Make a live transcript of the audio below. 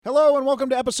Hello and welcome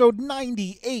to episode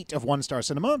 98 of One Star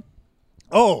Cinema.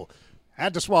 Oh,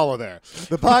 had to swallow there.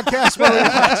 The podcast where we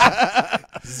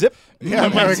watch... Zip. Yeah,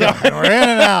 there we go. We're in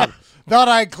and out. Thought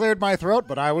I cleared my throat,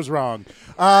 but I was wrong.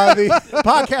 The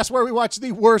podcast where we watch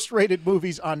the worst-rated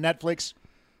movies on Netflix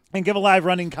and give a live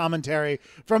running commentary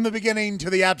from the beginning to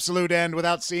the absolute end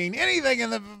without seeing anything in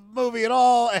the movie at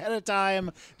all ahead of time,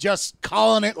 just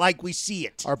calling it like we see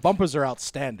it. Our bumpers are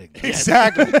outstanding.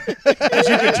 Exactly. As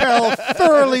you can tell,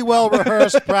 thoroughly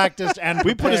well-rehearsed, practiced, and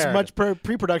We put as prepared. much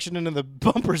pre-production into the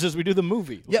bumpers as we do the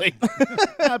movie. Yep.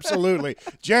 Absolutely.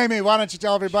 Jamie, why don't you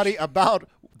tell everybody about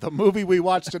the movie we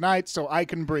watched tonight so I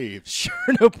can breathe? Sure,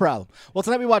 no problem. Well,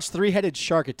 tonight we watched Three-Headed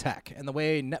Shark Attack, and the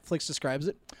way Netflix describes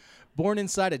it, born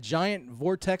inside a giant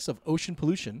vortex of ocean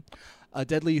pollution, a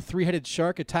deadly three-headed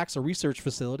shark attacks a research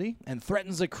facility and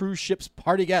threatens a cruise ship's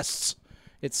party guests.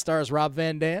 It stars Rob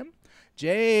Van Dam,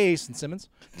 Jason Simmons,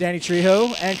 Danny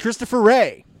Trejo, and Christopher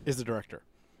Ray. Is the director.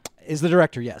 Is the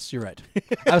director, yes, you're right.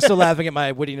 I was still laughing at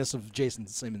my wittiness of Jason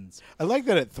Simmons. I like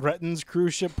that it threatens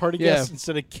cruise ship party Yeah. guests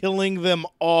instead of killing them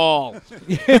all.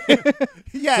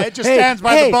 Yeah, it just stands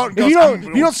by the boat and goes,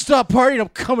 if you don't stop partying, I'm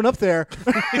coming up there.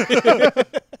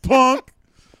 punk.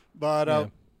 But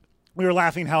we were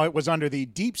laughing how it was under the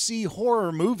deep sea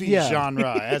horror movie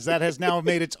genre, as that has now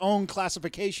made its own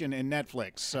classification in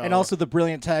Netflix. So. And also the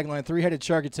brilliant tagline, Three-Headed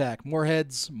Shark Attack, more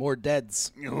heads, more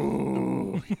deads.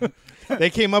 They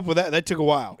came up with that. That took a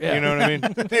while. Yeah. You know what I mean?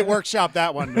 They workshopped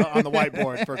that one on the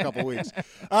whiteboard for a couple weeks.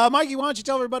 Mikey, why don't you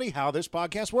tell everybody how this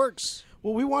podcast works?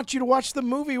 Well, we want you to watch the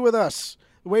movie with us.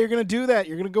 The way you're going to do that,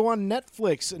 you're going to go on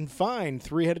Netflix and find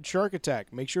Three-Headed Shark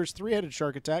Attack. Make sure it's Three-Headed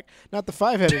Shark Attack, not the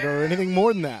Five-Headed or anything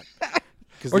more than that.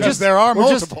 Or Because there are or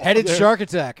just multiple. Headed Shark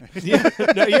Attack.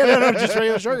 No, just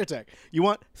regular shark attack. You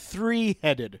want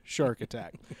three-headed shark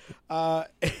attack.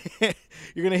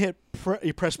 You're gonna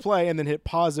you press play and then hit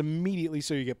pause immediately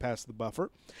so you get past the buffer.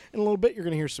 In a little bit, you're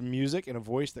gonna hear some music and a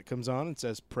voice that comes on and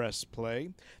says "press play."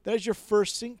 That is your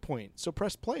first sync point, so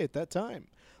press play at that time.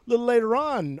 A little later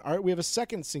on, we have a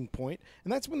second sync point,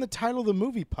 and that's when the title of the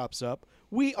movie pops up.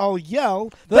 We all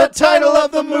yell, "The title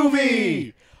of the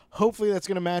movie!" Hopefully that's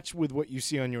going to match with what you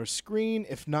see on your screen.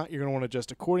 If not, you're going to want to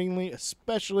adjust accordingly,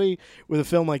 especially with a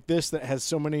film like this that has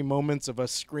so many moments of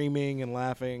us screaming and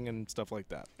laughing and stuff like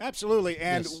that. Absolutely.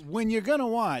 And Yes. when you're going to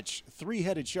watch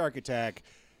Three-Headed Shark Attack,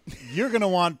 you're going to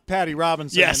want Patty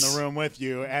Robinson Yes. in the room with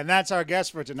you. And that's our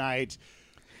guest for tonight.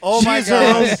 Oh, my She's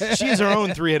God. She's her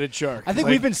own three-headed shark. I think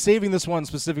we've been saving this one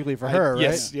specifically for her,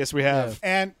 right? Yes, we have.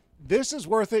 And this is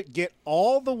worth it. Get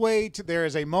all the way to there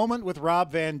is a moment with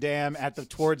Rob Van Dam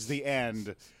towards the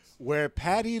end where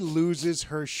Patty loses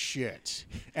her shit.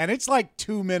 And it's like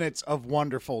 2 minutes of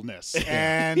wonderfulness.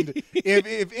 And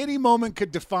if any moment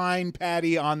could define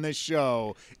Patty on this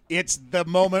show, it's the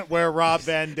moment where Rob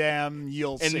Van Dam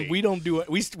you'll And see. we don't do it.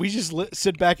 We just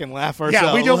sit back and laugh ourselves.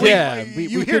 Yeah, we don't. Yeah, you we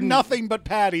hear couldn't- nothing but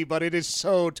Patty, but it is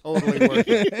so totally worth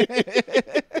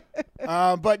it.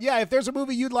 But yeah, if there's a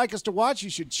movie you'd like us to watch, you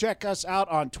should check us out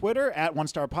on Twitter at One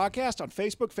Star Podcast, on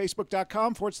Facebook,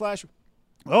 facebook.com/.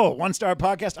 Oh, One Star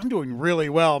Podcast. I'm doing really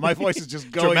well. My voice is just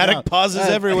going Dramatic up. pauses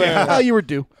everywhere. Oh, you were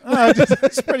due.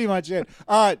 That's pretty much it.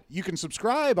 You can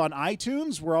subscribe on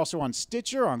iTunes. We're also on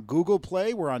Stitcher, on Google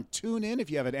Play. We're on TuneIn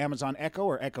if you have an Amazon Echo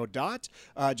or Echo Dot.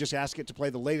 Just ask it to play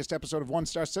the latest episode of One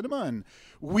Star Cinema, and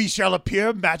we shall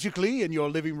appear magically in your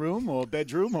living room or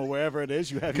bedroom or wherever it is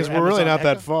you have. Because your we're really Amazon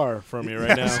not Echo. that far from you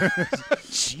right now.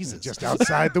 Jesus, just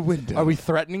outside the window. Are we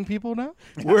threatening people now?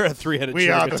 We're a three-headed We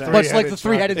shark are the attack. three- Much like the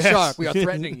Three-headed three-headed shark. shark, we are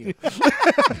threatening you.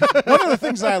 One of the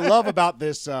things I love about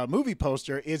this movie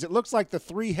poster is it looks like the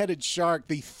three-headed shark,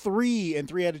 the 3 in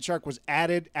three-headed shark was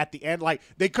added at the end. Like,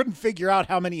 they couldn't figure out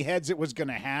how many heads it was going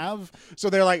to have. So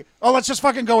they're like, oh, let's just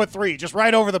fucking go with 3. Just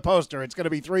right over the poster. It's going to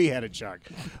be three-headed shark.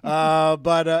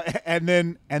 And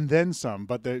then some.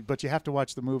 But you have to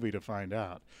watch the movie to find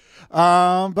out.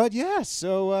 But yeah,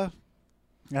 so...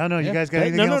 I don't know. You Yeah. guys got Hey,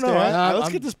 anything no. else to add? Let's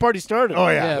get this party started. Oh,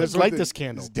 yeah. Yeah. Let's light this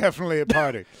candle. It's definitely a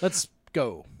party. Let's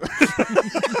go.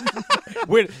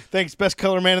 Wait, thanks, best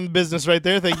color man in the business right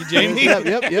there. Thank you, Jamie.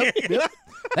 Yep.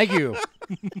 Thank you.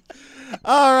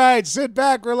 All right, sit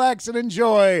back, relax, and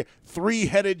enjoy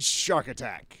Three-Headed Shark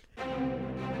Attack.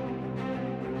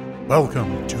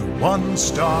 Welcome to One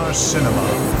Star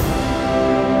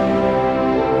Cinema.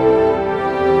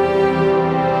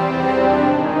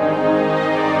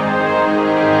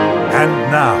 And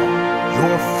now,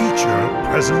 your feature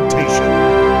presentation.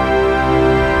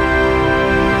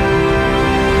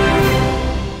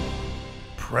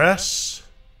 Press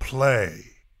play.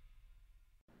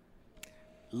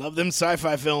 Love them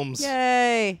sci-fi films.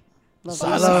 Yay. Love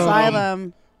Asylum.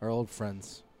 Asylum. Our old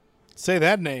friends. Say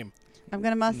that name. I'm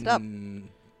gonna mess it up.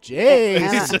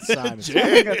 Jason Anna.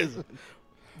 Simon.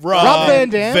 Rob Van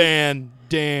Dam. Van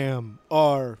Dam.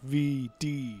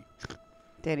 RVD.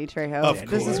 Danny Trejo. Of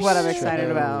This is course. what I'm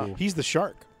excited about. He's the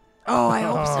shark. Oh, I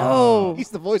hope so. He's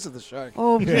the voice of the shark.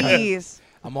 Oh, please.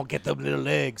 I'm gonna get them little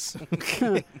legs.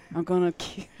 I'm gonna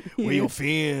kill you. Wheel I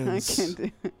fins. can't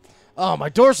do it. Oh, my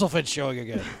dorsal fin's showing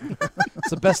again. It's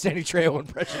the best Danny Trejo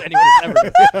impression anyone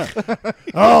has ever done.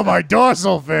 Oh, my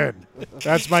dorsal fin.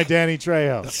 That's my Danny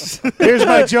Trejo. Here's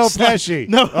my Joe Pesci.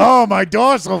 No. Oh, my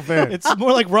dorsal fin. It's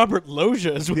more like Robert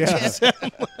Loggia is what Yeah. you sound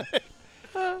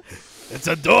like. It's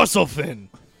a dorsal fin.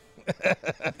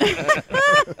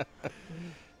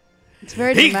 It's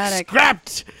very He dramatic.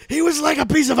 scrapped. He was like a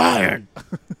piece of iron.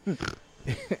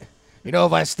 You know,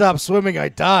 if I stop swimming, I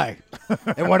die.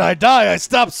 And when I die, I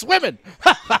stop swimming.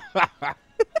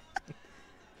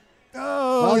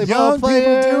 Oh, Volleyball young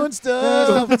player. people doing stuff.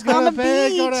 Something's On the gonna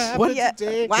be, gonna beach. happen What? Yeah.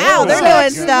 today. Wow, they're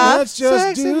Let's doing stuff. Let's just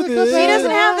Sex do in the this. She cabana.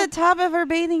 doesn't have the top of her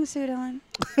bathing suit on.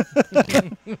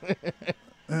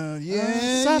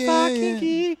 Yeah, Sci-fi yeah.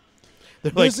 kinky.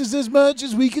 They're like, This is as much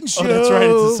as we can show. oh, that's right.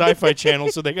 It's a sci-fi channel,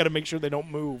 so they got to make sure they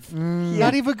don't move.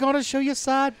 Not even gonna show your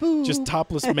side boob. Just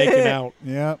topless making out.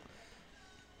 Yeah.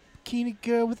 bikini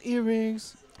girl with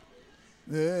earrings.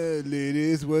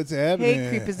 Ladies, what's happening?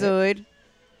 Hey, Creepazoid.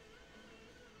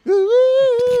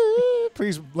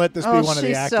 Please let this Oh, be one of the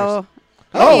she's actors. so.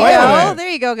 Oh, There you wait a go. minute. There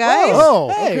you go, guys. Oh,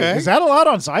 Hey. okay. Is that allowed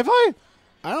on Sci-Fi?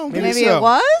 I don't think Maybe so. it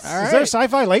was. All Is there right.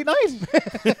 Sci-Fi late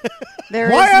night? There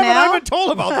Why is haven't now. I been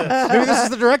told about this? Maybe this is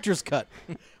the director's cut.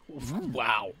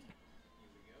 Wow.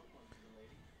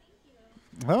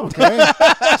 Okay.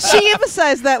 She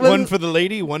emphasized that One with. for the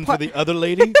lady, one for the other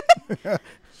lady.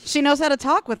 She knows how to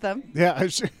talk with them. Yeah.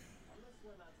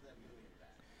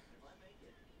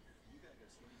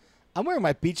 I'm wearing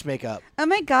my beach makeup. Oh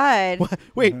my god.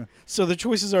 Wait, so the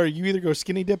choices are you either go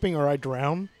skinny dipping or I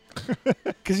drown?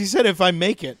 Because he said if I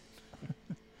make it.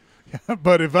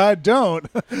 But if I don't,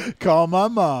 call my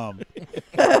mom.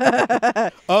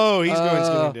 Oh, he's going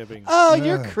skinny dipping. Oh,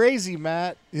 you're crazy,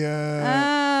 Matt.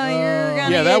 Yeah. You're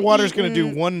gonna Yeah, that get water's going to do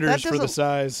eaten. wonders That for the doesn't-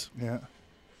 size. Yeah.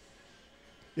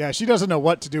 Yeah, she doesn't know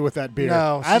what to do with that beer.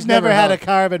 No, I've she's never never had a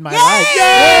helped. carb in my Yay! life.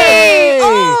 Yay!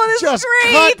 Oh, this is Just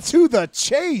great. cut to the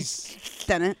chase.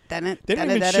 Dun it, dun it, They didn't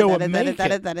dun even it, show dun it it, make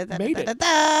dun it, dun it. it, dun it, dun Made it, it.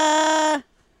 dun it.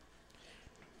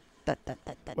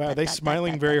 Wow, they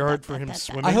smiling very hard for him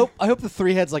swimming. I hope the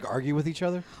three heads like argue with each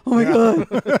other. Oh my god!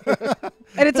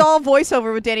 And it's all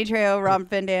voiceover with Danny Trejo, Rob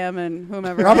Van Dam, and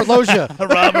whomever. Robert Loggia.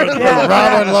 Robert,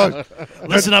 Robin Lowe.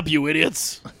 listen up, you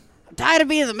idiots. I'm tired of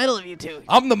being in the middle of you two.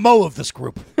 I'm the Mo of this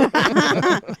group. Oh,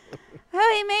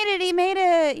 he made it! He made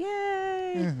it!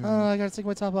 Yay! Oh, I gotta take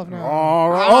my top off now.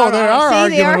 Oh, they are See,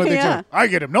 arguing they are, with each yeah. other. I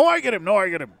get him. No, I get him. No, I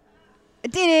get him. I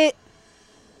did it!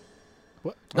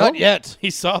 Not yet. He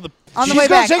saw the On the She's way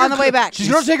gonna back. take On her the way back. She's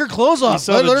gonna take her clothes he off.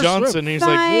 saw Let the her swim. Johnson. He's like,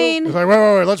 Fine. He's like,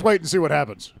 wait. Let's wait and see what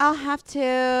happens. I'll have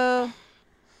to.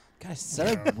 God, I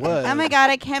said I would. Oh my god!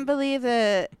 I can't believe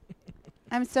it.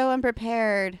 I'm so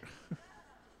unprepared.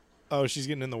 oh, she's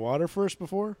getting in the water first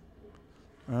before.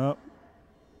 Oh,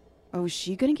 Oh, is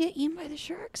she gonna get eaten by the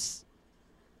sharks?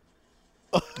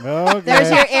 okay. There's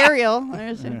your Ariel.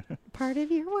 There's a part of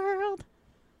your world.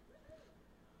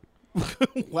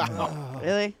 Wow.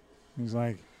 Really? He's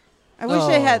like, I wish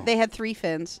they had 3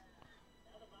 fins.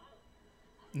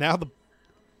 Now the.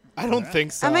 I don't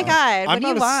think so. Oh my god! I'm What do not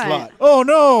you a want? slut. oh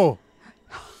no.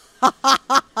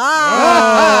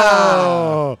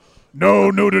 Oh.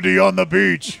 No nudity on the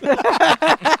beach.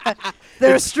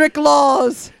 There's strict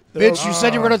laws. Bitch, you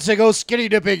said you were gonna go skinny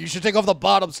dipping. You should take off the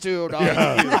bottoms too. No. You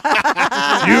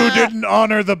didn't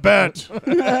honor the bet.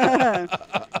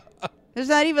 There's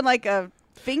not even like a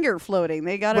finger floating.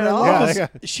 They got But it I all. love Yeah,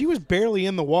 is she was barely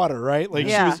in the water, right? Like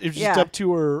Yeah, it was just yeah. up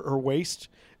to her waist,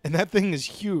 and that thing is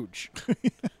huge.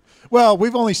 Well,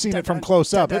 we've only seen it from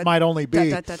close up. It might only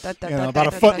be about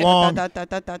a foot long. I mean,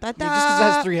 just because it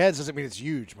has 3 heads doesn't mean it's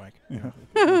huge, Mike. Could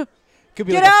be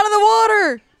Get like out of the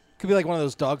water! could be like one of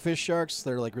those dogfish sharks.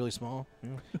 They're like really small,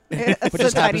 It's but a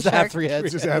just tiny happens to have shark. 3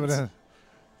 heads. Just having a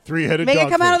 3-headed Make it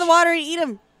come out of the dogfish. water and eat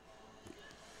him.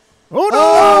 Oh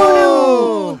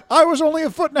no! I was only a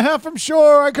foot and a half from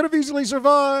shore. I could have easily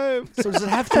survived. So does it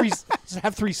have 3? Does it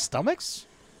have 3 stomachs?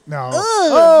 No.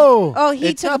 Oh. Oh, he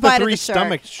It's took a not the bite of 3 the shark.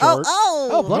 stomach short.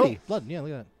 Oh, bloody blood. Yeah,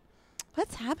 look at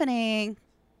What's happening?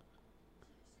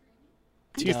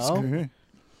 that. No. Mhm.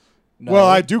 No. Well,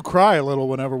 I do cry a little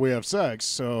whenever we have sex,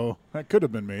 so that could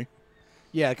have been me.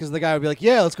 Yeah, because the guy would be like,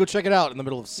 "Yeah, let's go check it out" in the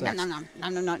middle of sex. Nom, nom,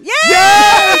 nom, nom, nom. Yeah!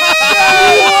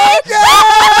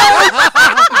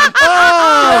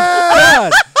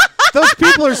 God. Those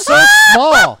people are so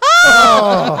small.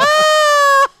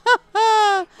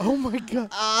 Oh my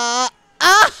god.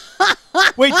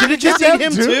 Wait, did it just eat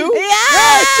him too?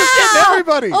 Yeah, it's just getting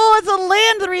everybody. Oh, it's a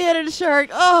land three-headed shark.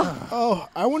 Oh, Oh,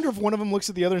 I wonder if one of them looks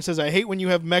at the other and says, "I hate when you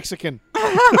have Mexican."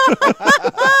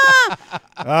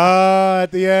 At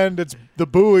the end, it's the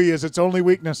buoy is its only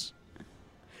weakness.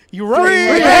 You're right.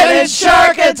 three-headed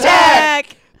shark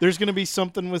attack! There's gonna be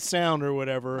something with sound or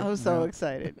whatever. I'm so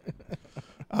excited.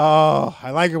 Oh,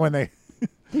 I like it when they.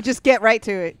 You just get right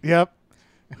to it. Yep.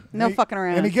 No And he- fucking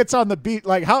around. And he gets on the beat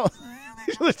like how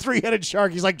the three-headed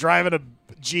shark. He's like driving a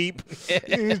jeep,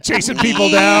 he's chasing people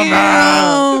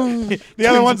down. The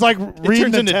other one's like It reading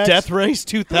turns the into text. Death Race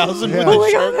 2000. Yeah. With Oh the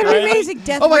my god, shark that'd be driving. amazing.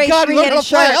 Death Oh my Race, God, you learn how to three-headed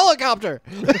fly a shark. helicopter.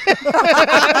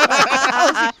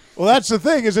 Well, that's the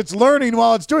thing is it's learning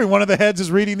while it's doing. One of the heads is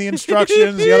reading the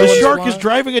instructions. The other The one's shark is flying.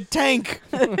 driving a tank.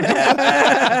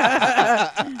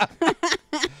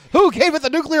 Who gave it the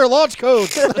nuclear launch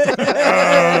codes?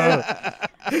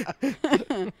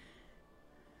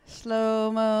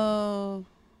 Slow-mo.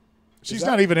 She's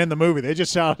not even in the movie. They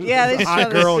just shot Yeah, they a just hot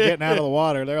shot girl this. getting out of the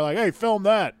water. They're like, "Hey, film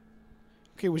that."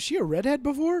 Okay, was she a redhead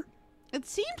before? It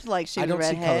seems like she I was a don't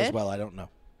see colors redhead. well. I don't know.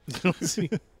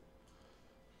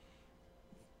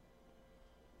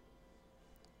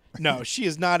 No, she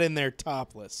is not in there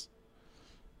topless.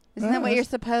 Isn't that what you're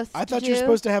supposed to I thought do? you were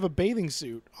supposed to have a bathing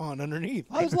suit on underneath.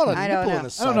 Oh, there's a lot of I don't nipple in know.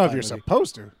 this. I don't know if sci-fi you're movie.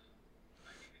 supposed to.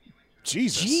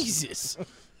 Jesus. Jesus.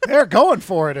 They're going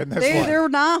for it in this one. They're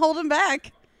not holding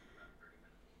back.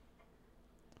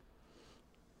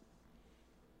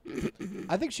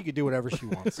 I think she could do whatever she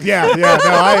wants. Yeah.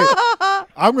 No,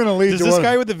 I'm going to lead Does to this one.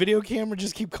 guy with the video camera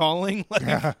just keep calling?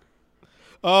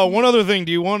 Like, one other thing.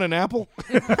 Do you want an apple?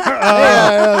 So I'm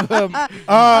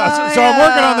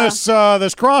working on this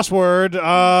this crossword.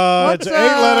 What's, It's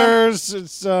 8 letters.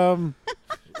 It's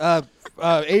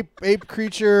Ape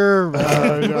creature.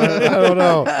 I don't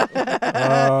know.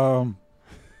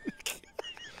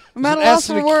 I'm at a an loss S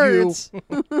and for a Q. words.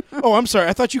 Oh, I'm sorry.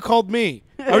 I thought you called me.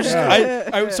 I was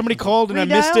just, somebody called and I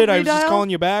missed Redial, it. I was just redial. calling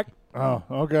you back. Oh,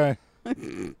 okay.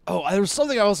 Oh, there was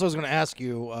something else I was going to ask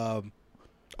you.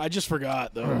 I just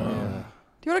forgot though. Do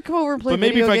you want to come over and play But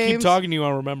maybe video if I games? keep talking to you,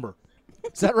 I'll remember.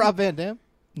 Is that Rob Van Dam?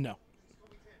 No.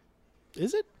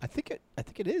 Is it? I think it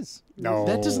is. No.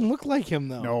 That doesn't look like him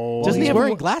though. No. Well, Doesn't he he's have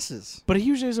wearing a- glasses. But he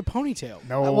usually has a ponytail.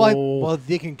 No. Well,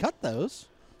 they can cut those.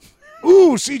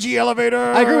 Ooh, CG elevator.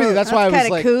 I agree with you. That's why I That's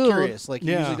was kinda like cool. curious. Like he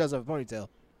Yeah. usually does have a ponytail.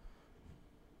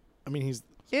 I mean, he's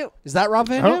Ew. Is that Rob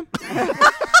Van Oh. Dam?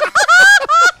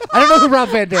 I don't know who Rob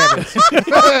Van Dam is.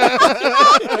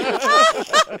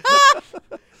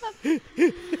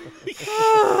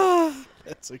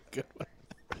 that's a good one.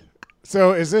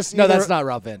 So is this No, either- that's not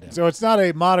Rob Van Dam. So it's not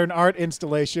a modern art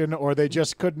installation, or they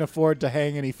just couldn't afford to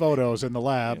hang any photos in the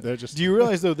lab. They're just Do you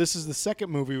realize though this is the second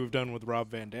movie we've done with Rob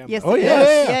Van Dam? Yes. Oh, it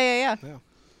yes. is. Yeah.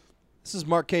 This is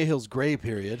Mark Cahill's gray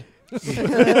period.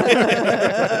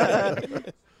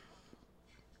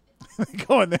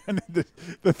 go in there, and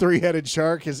the three-headed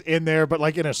shark is in there, but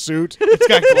like in a suit. It's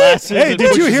got glasses. Hey, and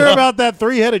did you pushes hear up. about that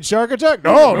three-headed shark attack?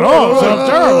 No, sounds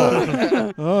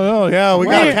terrible. Oh, yeah, we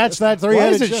got to Why- catch that Why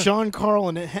three-headed is it shark. Sean, Carl,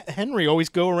 and Henry always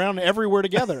go around everywhere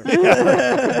together?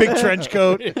 Big trench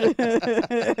coat.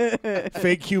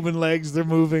 Fake human legs, they're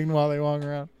moving while they walk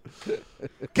around.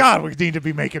 God, we need to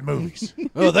be making movies.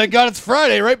 Oh, thank God it's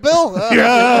Friday, right, Bill?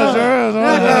 Yeah, sure.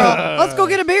 Let's go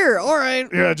get a beer. All right.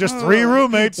 Yeah, just 3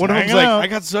 roommates. One of them's hanging like, out. I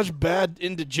got such bad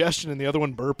indigestion, and the other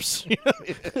one burps.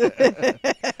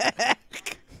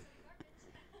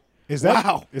 Is that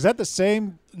Wow. Is that the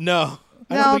same? No.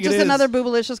 I don't No, think it just is. another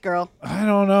boobalicious girl. I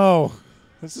don't know.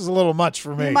 This is a little much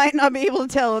for me. You might not be able to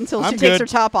tell until I'm she takes good. her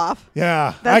top off.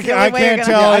 Yeah, That's the I only way you're can't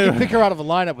gonna- tell. I can pick her out of a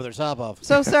lineup with her top off.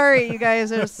 So sorry, you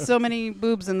guys. There's so many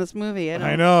boobs in this movie.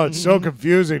 I know it's so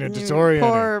confusing and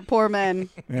disorienting. Poor men.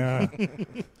 Yeah.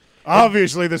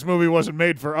 Obviously, this movie wasn't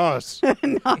made for us.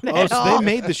 Not Oh, at so all. they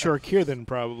made the shark here then,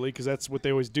 probably, because that's what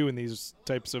they always do in these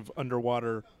types of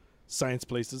underwater science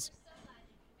places.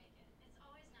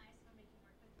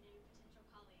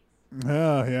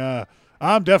 Oh, yeah.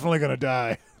 I'm definitely going to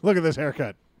die. Look at this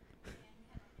haircut.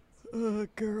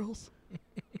 Girls.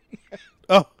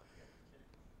 Oh.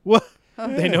 What?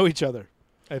 They know each other,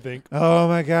 I think. Oh,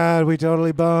 my God. We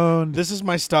totally boned. This is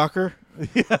my stalker.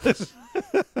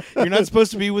 You're not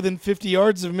supposed to be within 50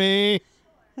 yards of me.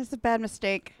 That's a bad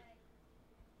mistake.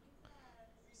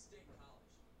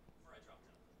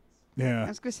 I Yeah.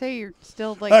 was gonna say you're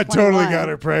still like. I totally 21. got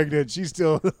her pregnant. She's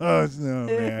still. Oh, no,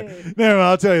 man. Never mind.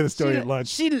 I'll tell you the story at lunch.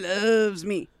 She loves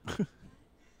me.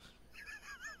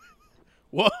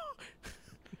 What?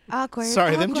 Awkward.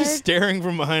 Sorry, them just awkward. staring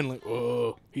from behind like,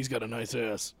 whoa, he's got a nice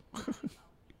ass.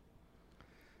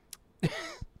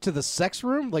 To the sex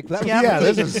room? Like that? Yeah. Yeah,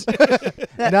 this is.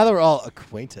 Now that we're all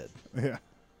acquainted. Yeah.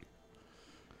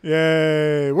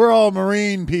 Yay! We're all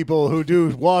marine people who do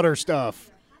water stuff.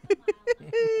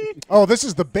 Oh, this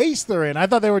is the base they're in. I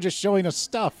thought they were just showing us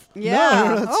stuff. Yeah. No,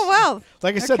 that's- Oh wow.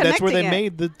 Like I They're said, that's where they connecting it.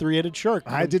 made the three-headed shark.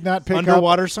 I did not pick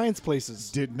underwater science places.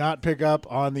 Did not pick up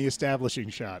on the establishing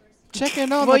shot.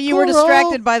 Checking on Well, the you were coral.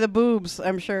 distracted by the boobs,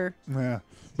 I'm sure. Yeah.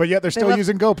 But yet they're still left-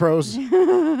 using GoPros. Submarine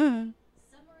vehicles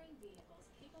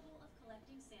capable of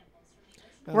collecting samples from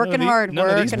the ocean. Working hard. None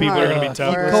of these working people are hard. going to be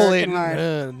tough. Working Collating. hard.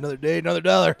 Another day, another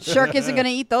dollar. Shark isn't going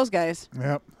to eat those guys. Yep. I'd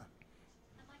like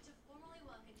to formally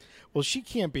welcome you. Well, she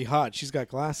can't be hot. She's got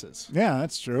glasses. Yeah,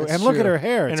 that's true. That's and look at true. her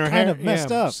hair. And It's her kind hair- of messed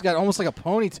yeah. up. She's got almost like a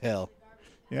ponytail.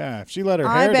 Yeah, if she let her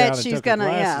I hair bet down and she's took her gonna-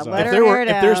 yeah, glasses let off. her hair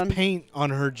If there's down. paint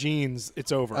on her jeans,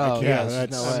 it's over. Oh, I can't. yeah, yeah,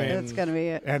 that's- no I way. mean, That's going to be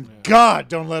it. And God,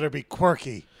 don't let her be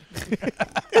quirky.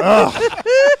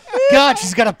 God,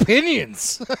 she's got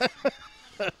opinions.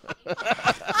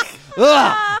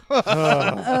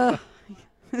 Ugh.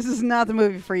 This is not the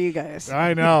movie for you guys.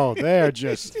 I know. They're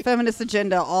just Feminist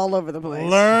agenda all over the place.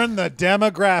 learn the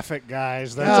demographic,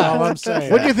 guys. That's all I'm saying.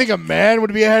 Wouldn't you think a man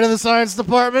would be ahead of the science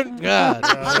department? God.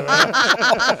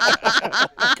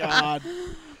 God.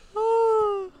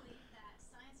 Oh. That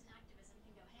science and activism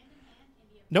can go hand in hand and be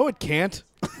a No, it can't.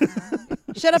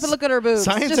 Shut up and look at her boobs.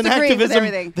 Science Just and agree with activism,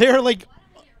 everything. they're like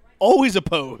always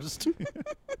opposed.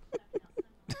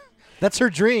 That's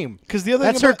her dream. Because the other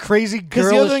That's thing her about, crazy Because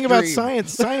girlish the other thing about dream.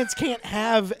 science can't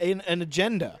have an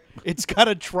agenda. It's got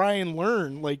to try and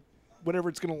learn like whatever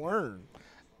it's going to learn.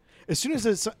 As soon as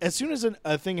a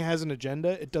thing has an agenda,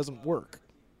 it doesn't work.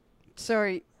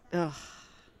 Sorry. Ugh.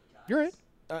 You're right.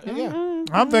 Yeah.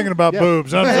 I'm thinking about Yeah.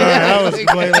 boobs. I'm sorry. I was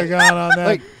completely gone on that.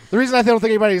 Like the reason I don't think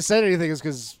anybody said anything is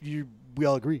because we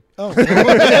all agree. Oh, no,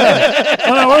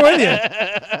 we're with you.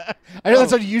 I know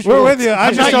that's unusual. We're with you.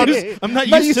 I'm not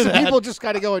used to that. people just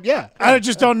kind of going, yeah. I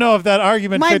just don't know if that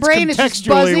argument My fits brain is just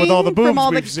contextually with all the buzzing boobs from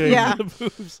all the we've seen. yeah.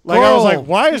 Like I was Coral. like,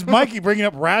 why is Mikey bringing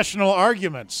up rational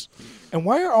arguments? And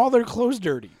why are all their clothes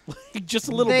dirty? Like, just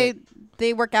a little bit.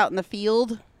 They work out in the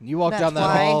field. You walk That's down that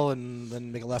why. hall and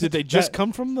then make a left. Did they just That-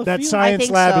 come from the That field? science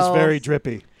think lab is so. very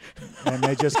drippy, and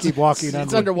they just keep walking It's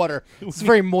under. underwater. It's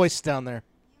very moist down there.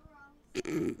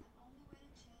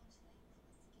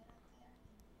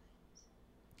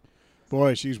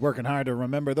 Boy, she's working hard to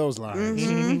remember those lines.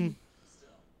 Mm-hmm.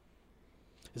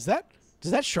 Does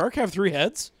that shark have 3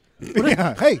 heads?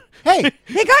 Yeah. Hey, hey,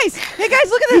 Hey guys, look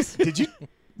at this. did you?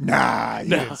 Nah, you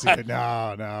didn't see it.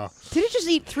 No. Did it just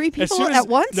eat 3 As people soon at as,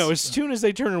 once? No, as soon as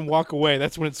they turn and walk away,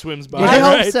 that's when it swims by. I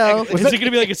hope right? so. Is it going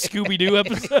to be like a Scooby-Doo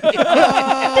episode?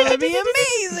 Oh, that'd be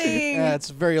amazing. Yeah, it's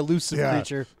a very elusive Yeah.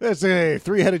 creature. That's a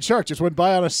 3-headed shark just went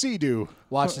by on a sea-doo.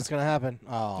 Watch, it's gonna happen.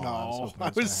 Oh, No,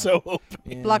 I was so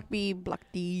hoping. Block B, block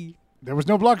D. There was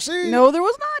no block C. No, there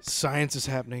was not. Science is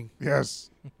happening. Yes.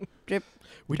 Drip.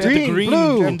 We Drip. did the green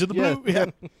blue. into the Yeah. blue. Yeah.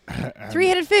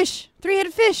 3-headed fish.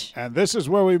 3-headed fish. And this is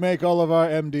where we make all of our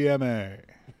MDMA.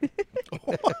 That's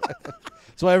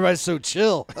why everybody's so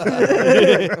chill.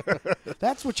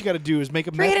 That's what you got to do is make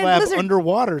a meth Three-headed lab lizard.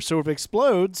 underwater so if it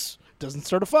explodes, it doesn't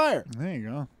start a fire. There you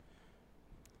go.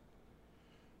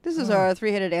 This is our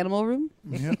 3-headed animal room.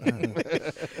 Yeah.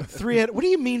 3-headed. What do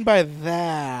you mean by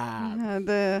that?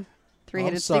 The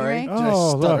 3-headed sorry. stingray. Did I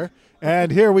Oh, stutter? look.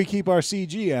 And here we keep our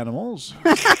CG animals.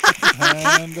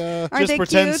 And Aren't Just they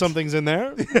pretend cute? something's in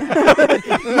there.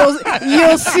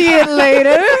 You'll see it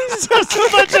later.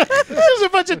 there's a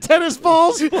bunch of tennis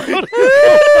balls.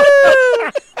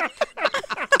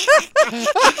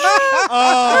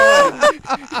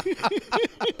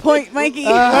 Point, Mikey.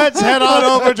 Let's head on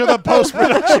over to the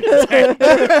post-production.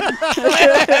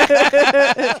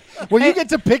 Well, you get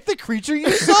to pick the creature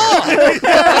you saw.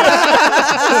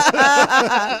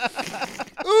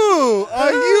 Ooh,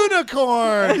 a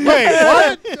unicorn. Wait,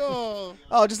 what?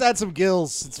 Oh, just add some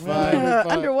gills. It's fine.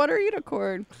 Underwater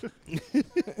unicorn.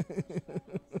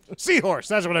 Seahorse.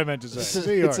 That's what I meant to say. It's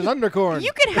Seahorse. an undercorn.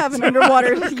 You can have an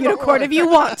underwater unicorn if you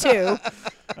want to.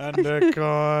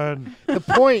 Undercorn. The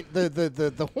point,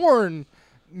 the horn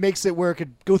makes it where it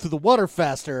could go through the water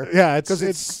faster. Yeah, it's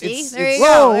Because See? it's There you whoa,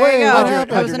 go. There wait, you what go.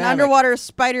 happened? It was an Hydrodynamic. underwater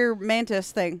spider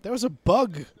mantis thing. That was a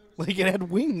bug. Like it had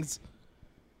wings.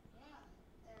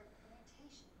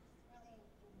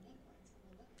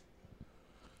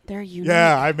 They're unique.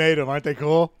 Yeah, I made them. Aren't they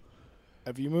cool?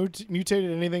 Have you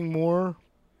mutated anything more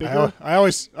bigger? I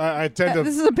tend to.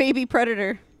 This is a baby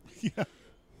predator.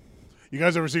 You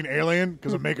guys ever seen Alien?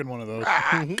 Because I'm making one of those.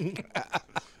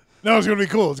 No, it's gonna be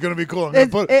cool. It's gonna be cool. I'm gonna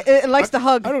put. It likes to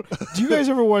hug. I don't. Do you guys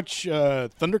ever watch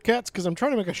Thundercats? Because I'm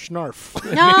trying to make a Schnarf.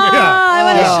 No, I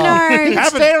want to He snarf. can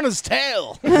stand on his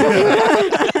tail.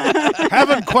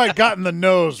 Haven't quite gotten the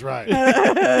nose right.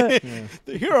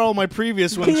 Here are all my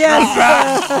previous ones.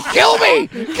 Yes. Kill me!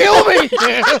 Kill me!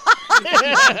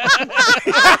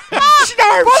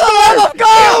 Snarf! For the love of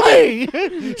God! Kill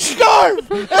me!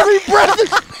 Starve! Every breath is...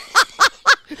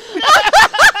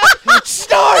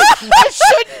 Starve! I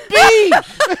shouldn't be!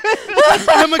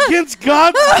 I'm against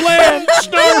God's plan.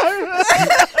 Schnarf.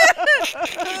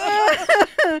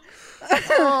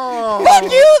 Fuck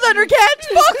you, Thundercats!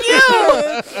 Fuck you!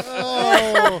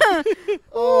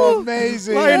 Oh,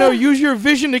 amazing. Lion-O, use your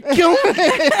vision to kill me.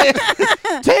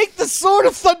 Take the sword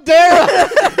of Thundera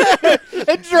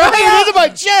and drive it into my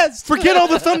chest! Forget all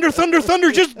the thunder.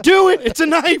 Just do it. It's a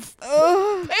knife.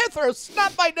 Panther,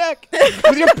 snap my neck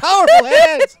with your powerful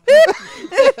hands!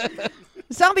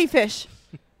 Zombie fish.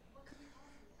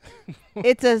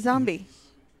 It's a zombie.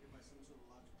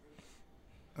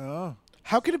 Oh.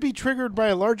 How can it be triggered by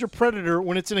a larger predator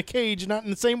when it's in a cage, not in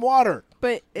the same water?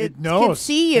 But It can knows.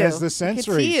 see you. It has the It can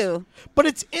sensories. see you. But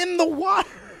it's in the water.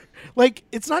 Like,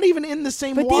 it's not even in the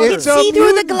same But water. they can see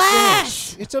through the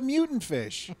glass. It's a mutant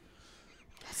fish.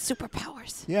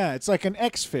 Superpowers. Yeah, it's like an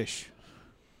X-fish.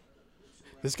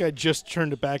 This guy just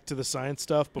turned it back to the science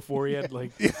stuff before he had,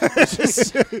 like, He's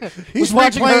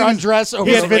watching her replaying undress over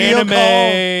he the had video anime call.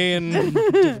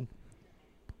 and...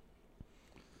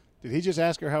 Did he just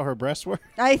ask her how her breasts were?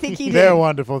 I think he did. They're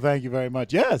wonderful. Thank you very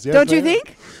much. Yes. Don't you they are.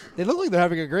 think? They look like they're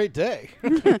having a great day.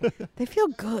 They feel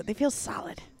good. They feel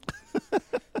solid. You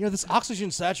know, this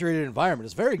oxygen-saturated environment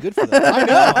is very good for them. I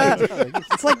know.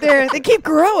 It's like they keep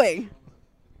growing.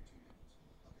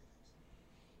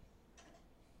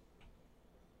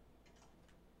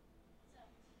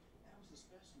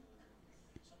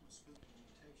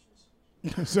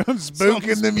 Some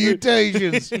spooking the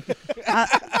mutations.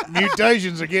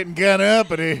 Mutations are getting kind of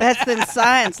uppity. That's them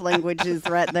science languages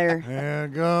right there. Yeah,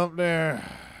 go up there.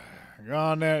 Go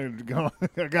on there. Go,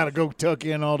 I got to go tuck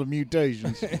in all the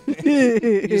mutations.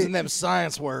 Using them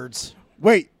science words.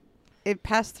 Wait. It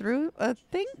passed through a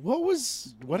thing?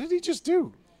 What did he just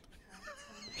do?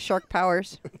 Shark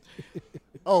powers.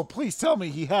 Oh, please tell me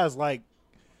he has, like,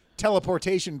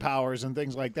 teleportation powers and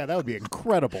things like that. That would be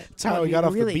incredible. That's how he got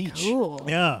off really the beach. Cool.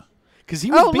 Yeah. Because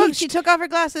he was Oh, look, beached. she took off her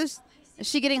glasses. Is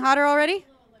she getting hotter already?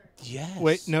 Yes.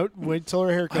 Wait till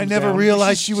her hair comes I never down.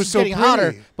 realized she was She's so getting pretty.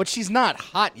 hotter, but she's not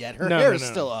hot yet. Her No, hair no, is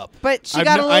no. still up. But she I've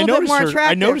got no- a I little bit noticed more her.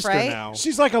 attractive, I noticed right? her now.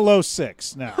 She's like a low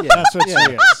 6 now. Yeah. That's what Yeah.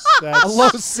 she is. That's, A low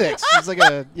 6. She's like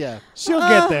a, yeah. she'll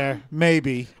get there,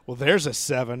 maybe. Well, there's a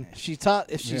 7. If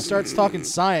she starts talking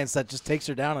science, that just takes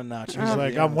her down a notch. She's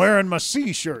like, I'm wearing my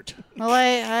C shirt. Well,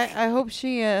 I hope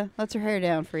she lets her hair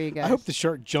down for you guys. I hope the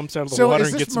shark jumps out of the So water is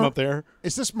and this gets him up there.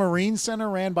 Is this Marine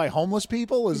Center ran by homeless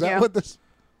people? Is that Yeah. what this?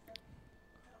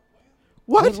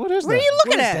 What? What is What are that? you looking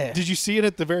What is at? that? Did you see it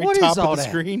at the very What top is of all the that?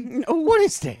 screen? What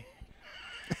is that?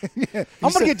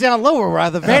 I'm going to get down lower where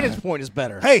the vantage point is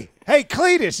better. Hey,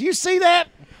 Cletus, you see that?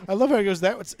 I love how he goes,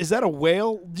 is that a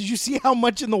whale? Did you see how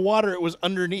much in the water it was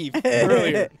underneath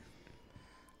earlier?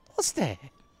 What's that?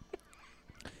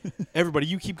 Everybody,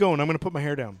 you keep going. I'm going to put my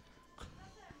hair down.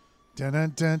 Dun,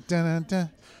 dun, dun, dun, dun.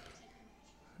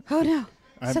 Oh, no.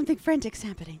 I'm- Something frantic's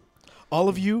happening. All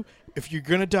of you, if you're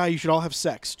going to die, you should all have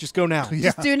sex. Just go now. Yeah.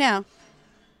 Just do now.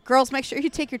 Girls, make sure you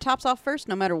take your tops off first,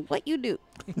 no matter what you do.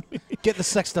 Get in the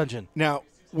sex dungeon. Now,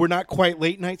 we're not quite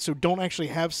late night, so don't actually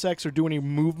have sex or do any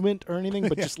movement or anything,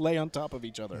 but just lay on top of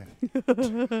each other.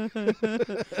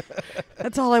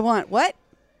 That's all I want. What?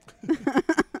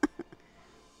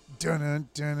 Dun, dun,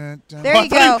 dun, dun. There you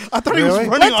go. I thought he was Really?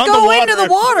 running Let's on go the water. into the at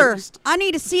water. first. I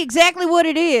need to see exactly what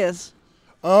it is.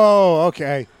 Oh,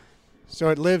 okay. So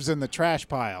it lives in the trash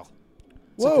pile.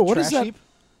 Whoa, what is trash that? heap?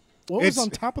 What was It's- on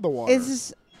top of the water?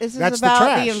 This is That's the about the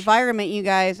trash. environment, you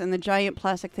guys, and the giant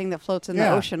plastic thing that floats in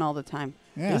Yeah. the ocean all the time.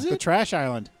 Yeah, Is the it? trash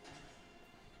island.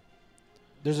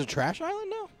 There's a trash island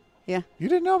now? Yeah. You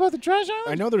didn't know about the trash I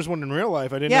island? know there's one in real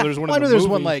life. I didn't Yeah. know there's one Well, I in know the there's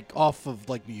movie. one like off of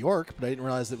like New York, but I didn't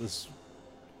realize it was.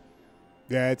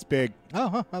 Yeah, it's big. Oh,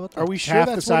 huh. How about that? Are we sure Half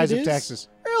that's the size what of it is? Texas.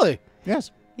 Really?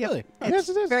 Yes. Yep. Really? Yes,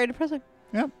 it is. Very depressing.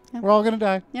 Yeah. Yeah. We're all going to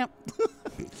die. Yep.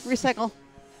 Recycle.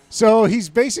 So he's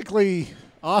basically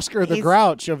Oscar the He's-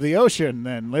 Grouch of the ocean,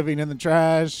 then, living in the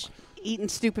trash. Eating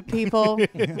stupid people.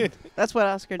 That's what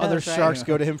Oscar does. Other right? sharks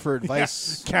go to him for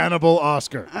advice. Cannibal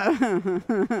Oscar.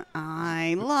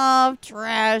 I love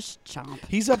trash chomp.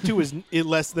 He's up to his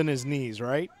less than his knees,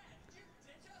 right?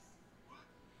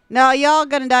 No, y'all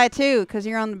gonna die too, because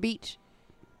you're on the beach.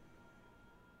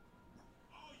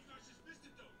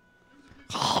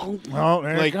 Oh,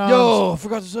 there Like, it comes. Yo, I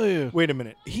forgot to tell you. Wait a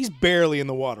minute. He's barely in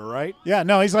the water, right? Yeah,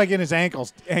 no, he's like in his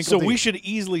ankles. So we should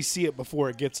easily see it before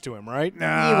it gets to him, right?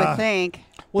 You would think.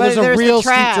 Well, But there's a the real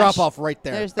steep trash. drop off right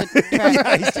there. There's the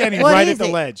trash. He's standing What right is at the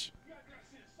it? ledge.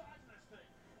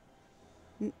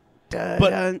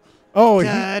 Dun, Oh, he,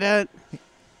 dun, dun.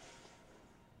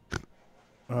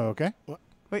 okay.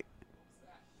 Wait.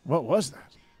 What was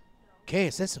that? ¿Qué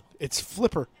es eso? It's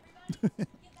Flipper.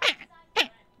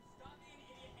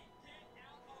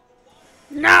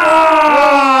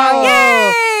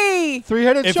 Yay!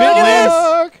 Three-headed If it shark.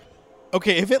 lands-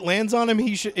 Okay, if it lands on him,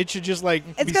 it should just like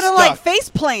It's be gonna stuck. like face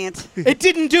plant. It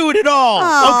didn't do it at all.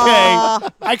 Aw.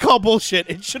 Okay, I call bullshit.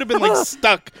 It should have been like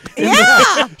stuck. Yeah,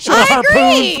 I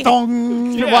agree. Dong.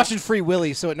 You've been Yeah. watching Free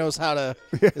Willy, so it knows how to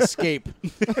escape.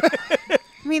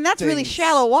 I mean, that's really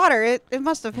shallow water. It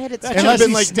must have hit its That Unless should have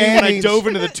been he's like me when I standing- dove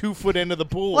into the 2-foot end of the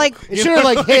pool. like It should have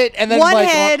like hit and then one like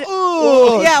head. gone,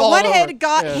 "Ooh," yeah, fallen one over. head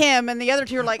got Yeah. him, and the other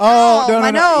two are like, Oh, no, my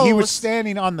no, no. nose. He was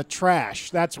standing on the trash.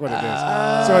 That's what it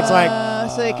is. So it's like,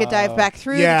 So he could dive back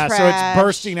through yeah, the so it's trash.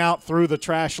 bursting out through the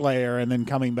trash layer and then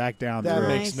coming back down that through.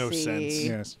 makes I no sense. see.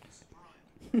 Yes.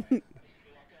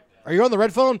 Are you on the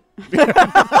red phone?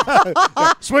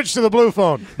 Switch to the blue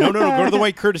phone. No, go to the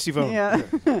white courtesy phone. Yeah.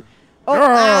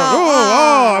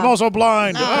 Oh, I'm also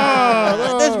blind.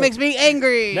 This makes me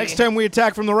angry. Next time we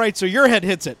attack from the right, so your head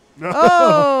hits it.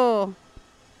 Oh.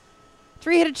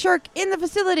 Three-headed shark in the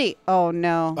facility. Oh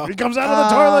no. He comes out of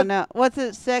the toilet. No. What's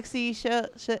it? Sexy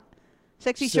sexy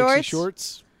Sexy shorts.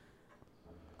 shorts.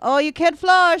 Oh, you can't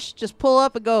flush. Just pull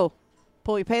up and go.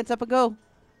 Pull your pants up and go.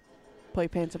 Pull your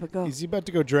pants up and go. Is he about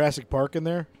to go Jurassic Park in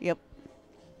there? Yep.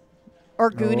 Or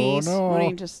Goonies. no. When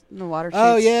he just in the water.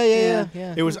 Oh shoots.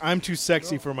 yeah. It was I'm too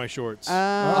sexy for my shorts.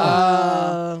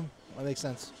 That makes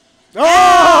sense.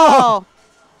 Oh.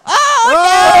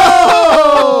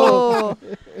 Oh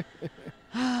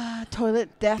no! Toilet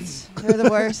deaths. They're the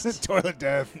worst. Toilet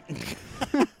death.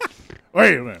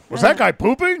 Wait a minute. Was that guy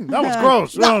pooping? That was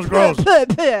gross. That was gross.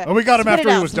 Oh, we got him Spit after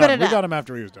it he out, was spit done. it We out. got him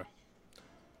after he was done.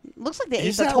 Looks like they ate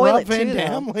Is the that toilet Rob Van too.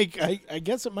 Dam? Though. Like, I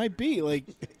guess it might be. Like,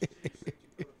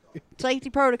 Safety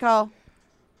protocol.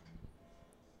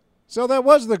 So that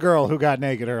was the girl who got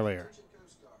naked earlier.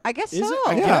 I guess is so. it?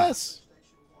 I Yeah. guess.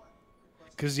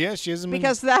 Because she hasn't been.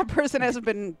 Because that person hasn't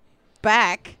been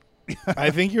back.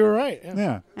 I think you're right. Yeah.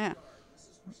 Yeah. Yeah.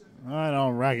 I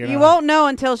don't reckon. You won't know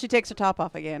until she takes her top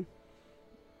off again.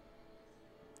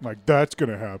 Like, that's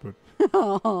going to happen.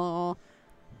 Oh.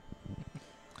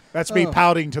 That's me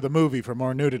pouting to the movie for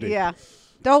more nudity. Yeah.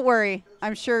 Don't worry.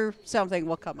 I'm sure something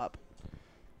will come up.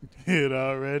 It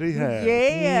already has.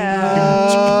 Yeah.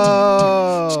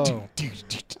 Oh.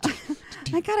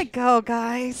 I gotta go,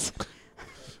 guys.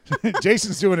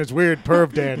 Jason's doing his weird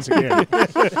perv dance again.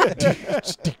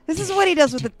 This is what he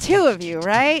does with the two of you,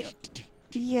 right?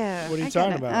 Yeah. What are you I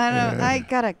talking gotta- about? I don't. I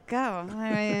gotta go.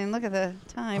 I mean, look at the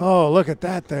time. Oh, look at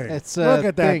that thing. It's look a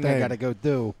at that thing thing. I gotta go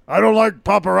do. I don't like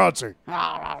paparazzi.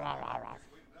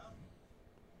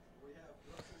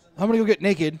 I'm gonna go get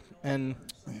naked and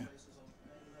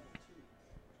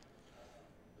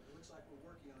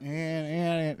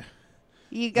And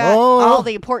You got Oh. all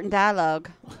the important dialogue.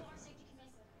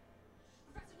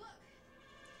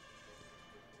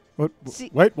 what? See-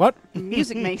 Wait, what?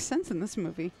 Music makes sense in this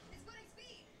movie.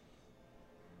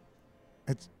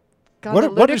 It's Got What- a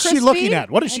what is she ludicrous looking speed? at?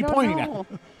 What is I she don't pointing at? know.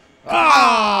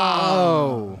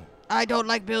 oh. I don't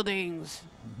like buildings.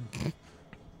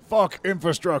 fuck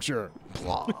infrastructure.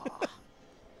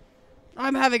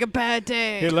 I'm having a bad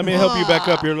day. Here, let me help you back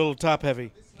up. You're a little top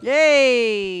heavy.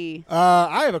 Yay!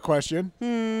 I have a question.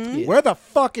 Where the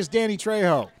fuck is Danny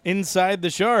Trejo? Inside the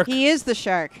shark. He is the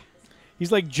shark.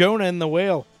 He's like Jonah in the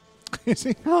whale. Is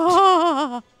he?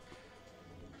 Come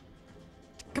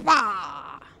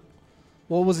on.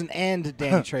 Well, it was an and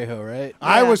Danny Trejo, right?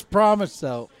 I Yeah. was promised.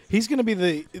 So He's gonna be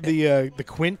the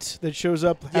Quint that shows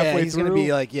up halfway yeah, he's through. gonna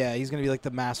be like he's gonna be like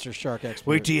the master shark expert.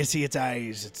 Wait till you see its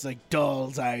eyes. It's like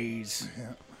doll's eyes.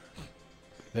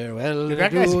 Farewell. Did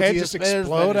that guy's head just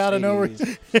explode out of nowhere?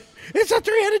 It's a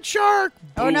three-headed shark.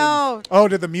 Oh Boom. no! Oh,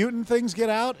 did the mutant things get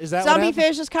out? Is that Zombie what happened?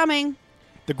 fish is coming.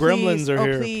 The gremlins Please. are Oh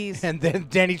here. please! And then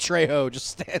Danny Trejo just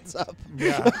stands up.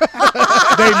 Yeah.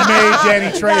 They made Danny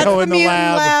That's Trejo in the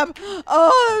mutant lab.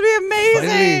 Oh, that'd be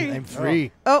amazing. Finally, I'm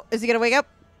free. Oh, is he gonna wake up?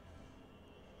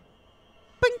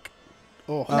 Bink.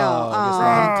 Oh, No.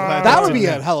 I'm glad That would be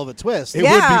didn't a hell of a twist. It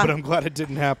Yeah. would be, but I'm glad it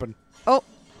didn't happen. Oh.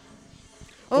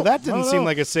 Well, that didn't Oh, seem no.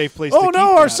 like a safe place to Oh keep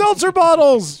no, our that. seltzer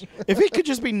bottles. If he could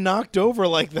just be knocked over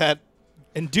like that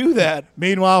and do that,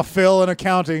 Meanwhile, Phil in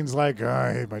accounting's like,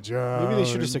 I hate my job. maybe they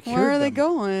should have secured Where are they them.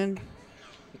 going?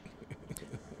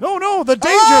 No, the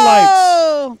danger lights.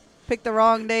 Oh! Picked the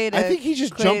wrong day to I think he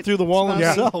just quit jumped through the wall smoking.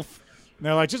 Yeah. himself. And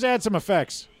they're like, just add some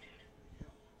effects.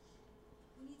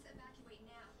 We need to evacuate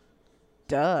now.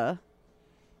 Duh.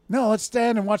 No, let's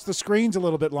stand and watch the screens a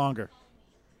little bit longer.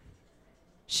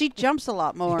 She jumps a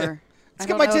lot more. Let's I get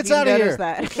don't my know if tits you outta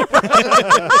noticed here.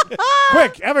 That.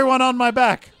 Quick, everyone on my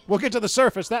back. We'll get to the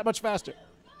surface that much faster.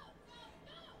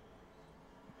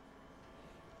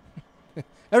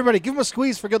 Everybody, give him a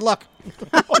squeeze for good luck.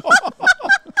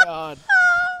 God.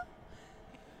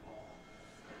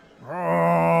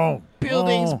 Oh,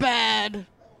 Building's oh. bad.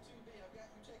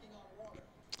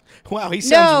 Wow, he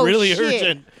sounds No really shit.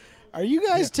 urgent. Are you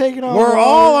guys taking on? We're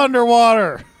all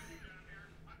underwater.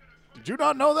 Did you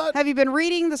not know that? Have you been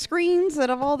reading the screens that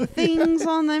have all the things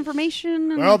on the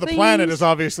information? And Well, the planet things? is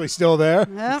obviously still there.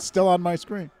 Yep. It's still on my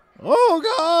screen. Oh,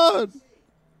 God.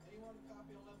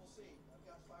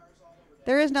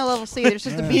 There is no level C. There's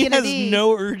just a He B and a has D.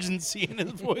 no urgency in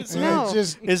his voice. No. It's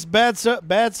just It's bad stuff.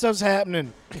 Bad stuff's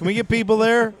happening. Can we get people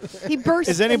there? He bursts.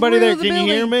 Is anybody there? through the Can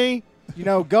you hear building. me? You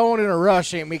know, going in a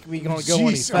rush ain't making me going to go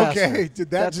any Jeez, faster. okay. Did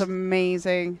that That's just,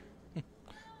 amazing.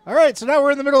 All right, so now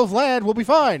we're in the middle of land. We'll be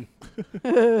fine.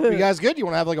 You guys good? You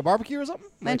want to have like a barbecue or something?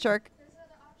 Man shark. There's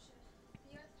another option.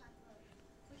 The Earth path road.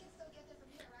 We can still get there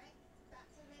from here, right? Back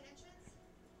to the main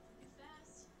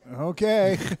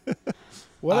entrance? Fast. okay.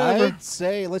 Whatever. I'd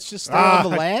say let's just stay on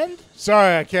the land.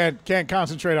 Sorry, I can't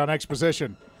concentrate on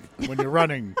exposition when you're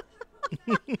running.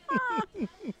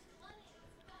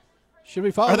 Should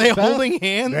we follow Are they this path? holding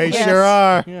hands? They Yes. sure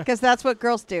are. Because that's what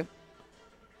girls do.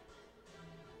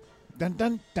 Dun,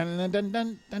 dun, dun, dun, dun,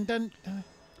 dun, dun, dun, dun.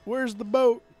 Where's the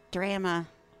boat? Drama.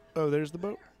 Oh, there's the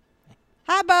boat.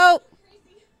 Hi, boat.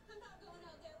 Crazy. I'm not going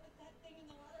out there with that thing in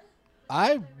the water.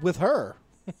 I with her.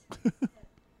 Your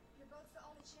boat's the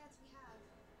only chance we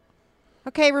have.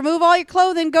 Okay, remove all your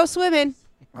clothing. Go swimming.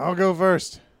 I'll go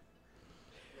first.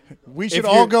 We should If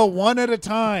all you're- go one at a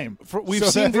time. We've So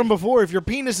seen that- from before. If your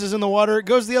penis is in the water, it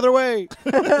goes the other way.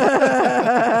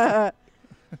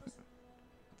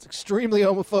 It's extremely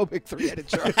homophobic three-headed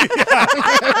shark.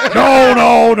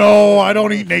 No, I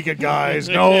don't eat naked guys.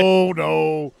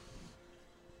 No.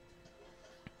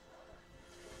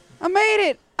 I made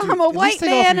it. I'm a at least white take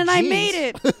off man your and I jeans. made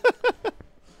it.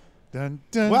 Dun,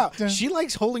 dun, Wow, dun. she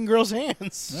likes holding girls'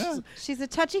 hands. Yeah. She's a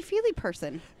touchy-feely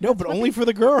person. No, but only for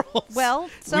the girls. Well,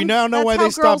 we now know that's why how they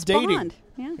stopped girls dating. Bond.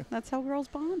 Yeah, that's how girls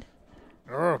bond.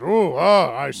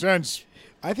 I sense.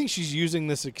 I think she's using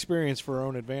this experience for her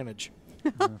own advantage.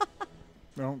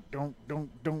 Don't.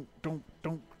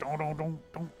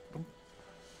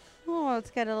 Oh,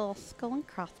 it's got a little skull and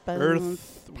crossbones.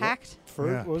 Earth. Packed. For,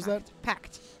 Yeah. What was that?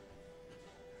 Packed.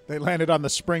 They landed on the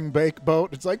spring bake boat.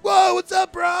 It's like, whoa, what's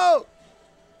up, bro?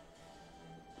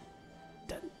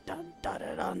 Dun, dun, dun,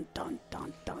 dun, dun,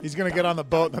 dun, dun, He's gonna get on the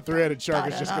boat, and the three-headed shark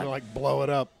is just gonna like blow it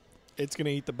up. It's going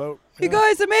to eat the boat. You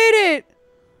guys have made it.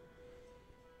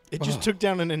 It just took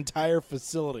down an entire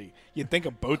facility. You'd think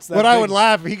a boat's that But big. I would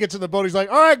laugh if he gets in the boat. He's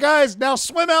like, all right, guys, now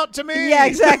swim out to me. Yeah,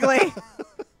 exactly.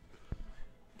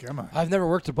 Come on. I've never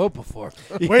worked a boat before.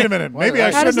 Wait a minute. Maybe I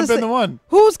How shouldn't does have this been the one.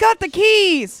 Who's got the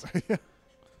keys?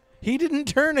 He didn't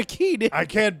turn a key, did I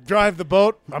can't drive the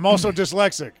boat. I'm also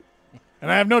dyslexic.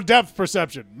 And I have no depth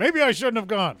perception. Maybe I shouldn't have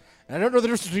gone. And I don't know the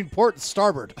difference between port and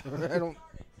starboard. I don't.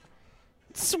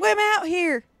 Swim out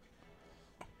here.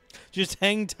 Just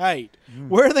hang tight.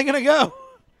 Where are they going to go?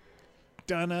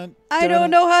 Dun-dun, I don't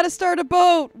know how to start a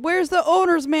boat. Where's the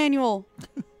owner's manual?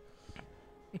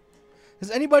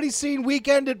 Has anybody seen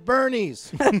Weekend at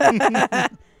Bernie's?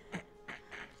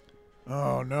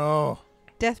 Oh, no.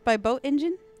 Death by boat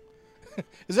engine?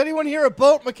 Is anyone here a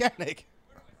boat mechanic?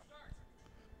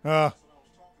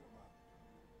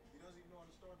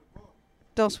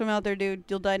 Don't swim out there, dude.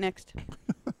 You'll die next.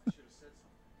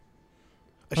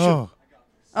 Oh.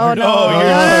 Oh, no. Oh, you're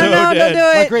no, so no, dead.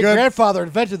 don't My do it. great grandfather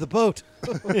invented the boat.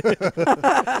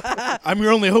 I'm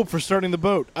your only hope for starting the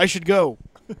boat. I should go.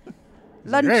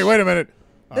 Lunch. Hey, wait a minute.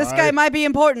 This guy might be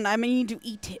important. I need to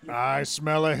eat him. I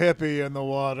smell a hippie in the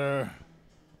water.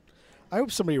 I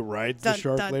hope somebody rides the Dun,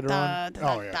 shark dun, later dun, on. dun,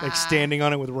 Oh, yeah. dun. Like standing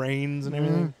on it with reins and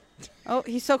everything. Oh,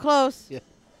 he's so close. Yeah.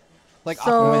 Like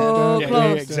So Aquaman. Yeah,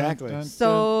 close. yeah, exactly.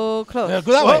 So close. Yeah,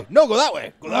 go that way. No, go that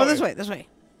way. Go that Oh, way. this way. This way.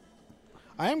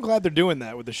 I am glad they're doing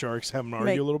that with the sharks, having them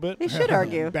argue Make- a little bit. They should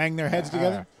argue. Bang their heads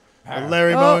together.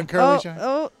 Larry Moe and Curly Shark.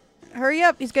 oh, hurry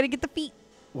up. He's got to get the feet.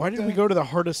 Why did we go to the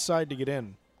hardest side to get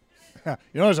in? You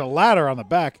know, there's a ladder on the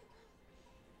back.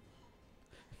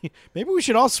 Maybe we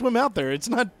should all swim out there. It's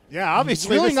not. Yeah, It's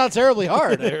obviously. really this- not terribly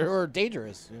hard or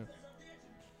dangerous. Yeah.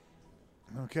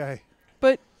 Okay.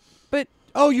 But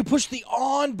Oh, you push the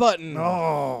on button.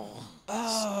 Oh.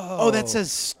 Oh, that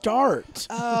says start.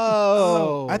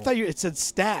 Oh. I thought it said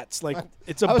stats. Like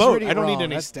it's a I was boat. reading I don't wrong. need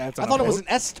any That's- stats. I on thought a it was boat.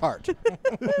 an S-tart.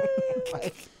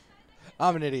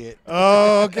 I'm an idiot.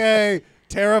 Okay.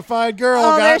 Terrified girl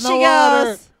Oh, got there in the she water.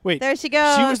 goes. Wait, There she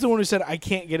goes. She was the one who said I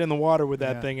can't get in the water with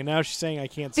that Yeah. thing, and now she's saying I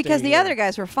can't. because stay the here. other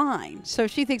guys were fine, so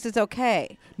she thinks it's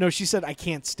okay. No, she said I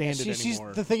can't stand it She's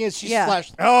anymore. the thing is she's Yeah.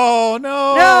 slashed. Oh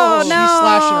no! No, She's no.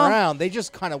 slashing around. They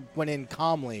just kind of went in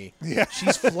calmly. Yeah.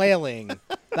 She's flailing.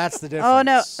 That's the difference. Oh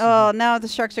no! Oh, now the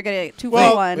sharks are getting 2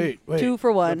 Well, for 1. wait. 2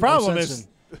 for 1. problem No is, sense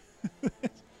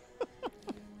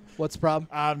What's the problem?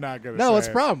 I'm not gonna. No, say what's it.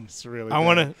 the problem? It's really. I bad.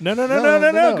 want to. No. Go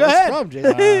What's the ahead. problem,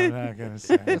 Jason? I'm not gonna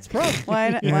say. it. What's the problem? Why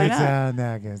not? Why not? I'm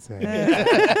not gonna say.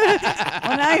 it.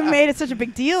 Well, now you made it such a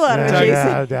big deal out of it, I'm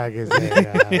Jason. not gonna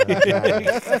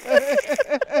say.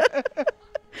 it.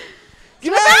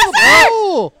 Get out of the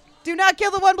pool! Do not kill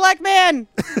the one black man.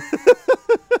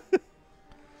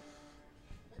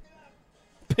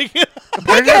 Pick it up.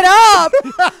 Pick it up.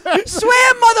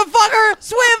 Swim, motherfucker.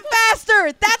 Swim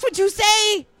faster. That's what you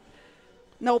say.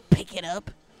 No, pick it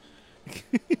up.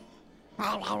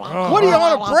 What do you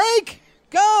want to break?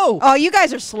 Go! Oh, you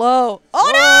guys are slow.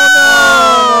 Oh,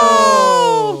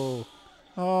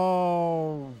 no.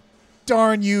 Oh,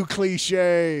 darn you,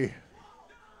 cliche.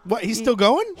 What? He's still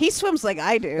going? He swims like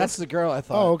I do. That's the girl I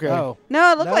thought. Oh, okay. Oh.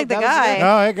 No, it looked No, like the that was guy. it.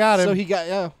 Oh, I got him. So he got,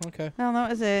 yeah, okay. No, that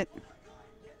was it.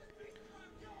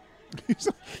 Dude,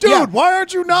 Yeah. why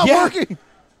aren't you not Yeah. working?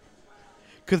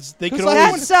 Because they could Because That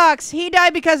always. sucks. He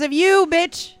died because of you,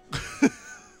 bitch.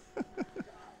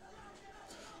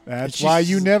 That's she's- why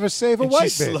you never save a and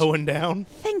white she's bitch. slowing down.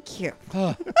 Thank you.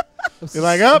 You're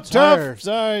like, up, tired. tough.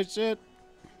 Sorry, shit.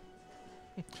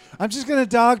 I'm just gonna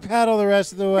dog paddle the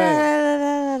rest of the way.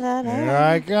 Here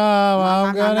I come.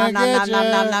 I'm gonna get you.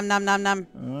 Nom, nom, nom, nom.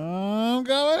 I'm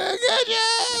gonna get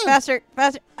you. Faster,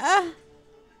 faster.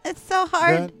 It's so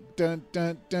hard. Dun,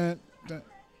 dun, dun, dun.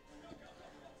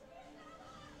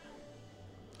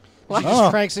 She just Oh.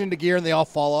 cranks it into gear and they all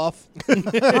fall off. Oh,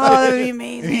 that would be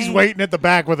amazing. He's waiting at the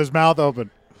back with his mouth open.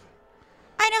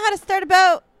 I know how to start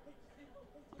a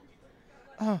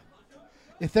boat.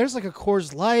 If there's like a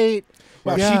Coors Light,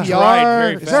 Wow, Yeah. she dried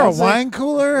very Is there a fast. wine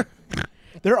cooler?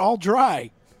 They're all dry.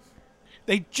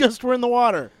 They just were in the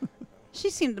water. She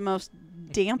seemed the most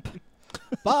damp.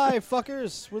 bye,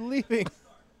 fuckers, we're leaving.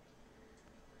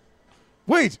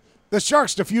 Wait, the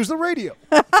sharks defused the radio.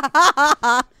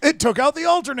 It took out the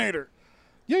alternator.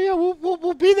 Yeah,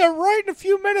 we'll be there right in a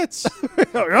few minutes.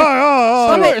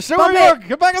 Bump it, Stay bump where you are. it.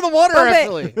 Get back in the water, Bump it.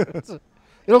 actually.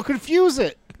 It'll confuse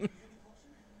it.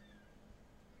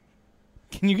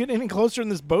 Can you get any closer in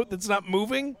this boat that's not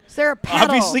moving? Is there a paddle?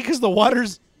 Obviously, because the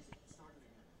water's.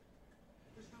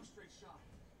 There's no straight shot.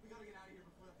 We gotta get out of here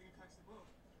before that thing attacks the boat.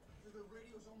 The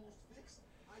radio's almost fixed.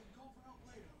 I can call for help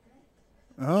later, okay?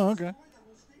 Oh, okay. That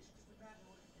whole station just imagine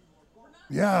what it could do to our boat.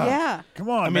 Yeah. Yeah. Come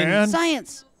on, I mean, man.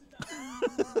 Science.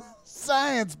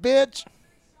 Science, bitch. Just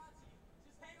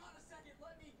hang on a second.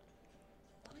 Let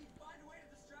me find a way to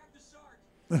distract the shark.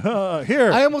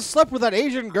 Here. I almost slept with that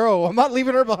Asian girl. I'm not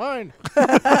leaving her behind.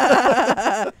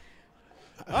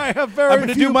 I have very I'm going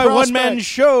to few do my prospects. one-man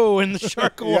show, and the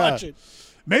shark will Yeah. watch it.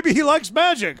 Maybe he likes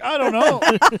magic. I don't know.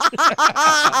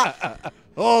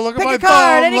 Oh, look Pick at my a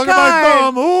card, thumb. any Look at my card.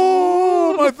 thumb.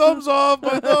 Ooh, my thumb's off.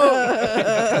 My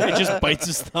thumb. He just bites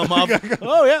his thumb off.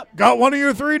 Oh, yeah. Got one of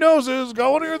your three noses.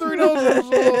 Got one of your three noses.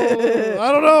 Oh,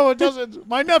 I don't know. It doesn't.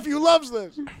 My nephew loves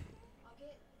this. I'll get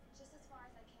just as far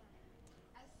as I can.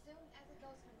 As soon as it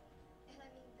goes for me. And I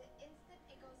mean, the instant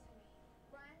it goes for me.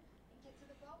 Run and get to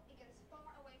the boat and get as far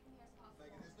away from here as possible.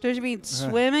 Does you mean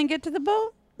swim and get to the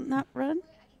boat? Not run? I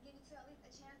can give you two at least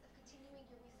a chance of continuing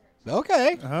your research.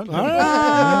 Okay.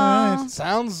 Oh.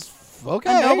 Sounds A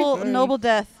okay. noble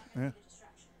death. Yeah.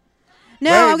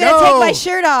 No, Wait, I'm going to take no. my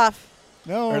shirt off.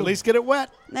 No. Or at least get it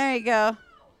wet. There you go.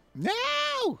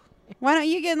 No. Why don't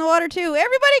you get in the water too?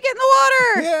 Everybody get in the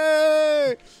water.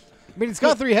 Yay. I mean, it's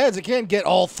got three heads. It can't get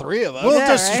all three of us. We'll Yeah,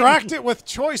 right? distract it with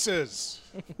choices.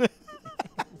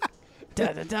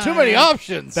 Too many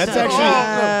options.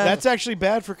 That's actually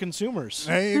bad for consumers.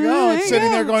 There you go. There It's you sitting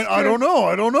go. there going, I don't know.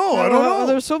 I don't know. I don't know.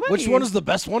 There's so many. Which one is the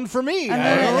best one for me? And I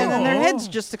then, don't and then their know. heads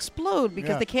just explode because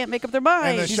Yeah. they can't make up their And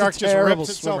mind. the She's shark a just terrible rips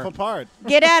itself swimmer. apart.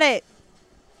 Get at it.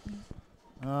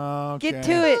 Okay. Get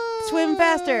to it. Swim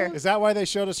faster. Is that why they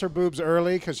showed us her boobs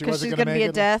early? Because she Because wasn't she's going going to to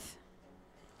make be a it? death.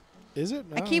 Is it?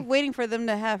 I keep waiting for them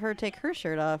to have her take her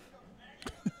shirt off.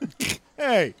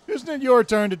 Hey, isn't it your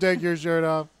turn to take your shirt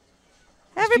off?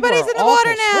 Everybody's People in are the water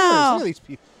awful swimmers. now. Look at these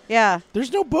people. Yeah.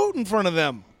 There's no boat in front of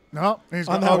them No, he's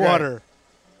on not that water.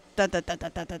 Dun, dun, dun,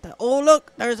 dun, dun, dun, dun. Oh,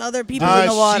 look, there's other people in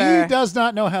the water. She does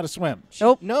not know how to swim.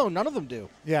 Nope. No, none of them do.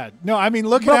 Yeah. No, I mean,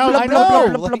 look at Blub, how blub, I blub,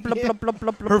 know. blub, blub, blub, blub, blub,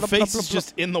 blub, blub, Her blub, face blub, is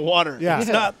just in the water. Yeah. It's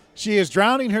not. She is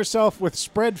drowning herself with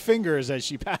spread fingers as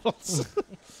she paddles.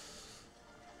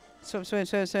 Swim, swim,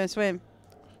 swim, swim, swim.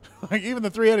 Like even the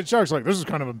three-headed shark's like, this is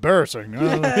kind of embarrassing.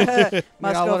 Must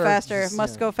I'll go let her faster. just,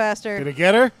 Must yeah. go Did faster. it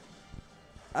get her?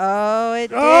 Oh, it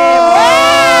did. Bye,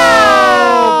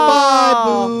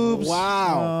 Wow. boobs.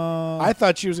 Wow. I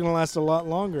thought she was going to last a lot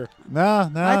longer. No,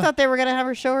 no. I thought they were going to have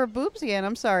her show her boobs again.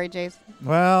 I'm sorry, Jason.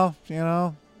 Well, you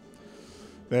know,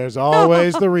 there's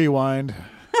always the rewind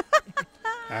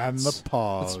and the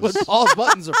pause. That's what pause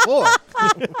buttons are for.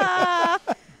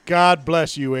 God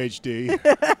bless you, HD.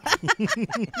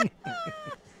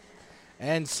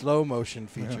 And slow motion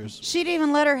features. She didn't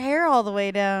even let her hair all the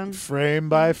way down. Frame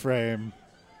by frame.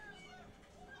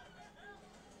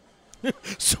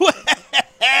 Swam!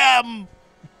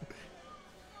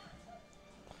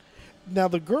 Now,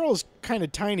 the girl is kind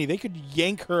of tiny. They could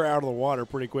yank her out of the water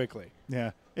pretty quickly.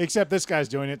 Yeah. Except this guy's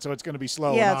doing it, so it's going to be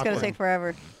slow. Yeah, and it's going to awkward. take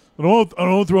forever. I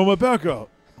don't throw my back out.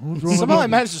 I don't throw my Somehow I back out.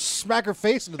 managed to smack her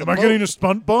face into the Am I boat. getting a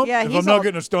stunt bump? Yeah, if he's I'm not all-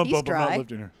 getting a stunt he's bump, I'm dry. not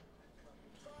lifting her.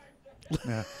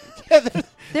 Yeah.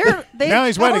 They Wet How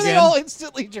are they again. all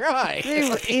instantly dry? they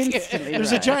were instantly There's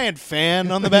dry. a giant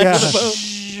fan on the back Yeah. of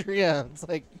the boat. Yeah, it's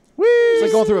like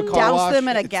going through a car Douse wash. them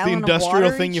in a It's the gallon of industrial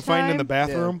water thing you each find in the time.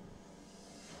 bathroom.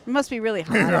 It must be really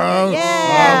hot. Oh, out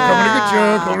there.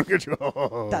 I'm coming to get you. Yeah. Coming to get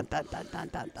you. Dun, dun, dun, dun,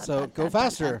 dun, dun, So, dun, go dun,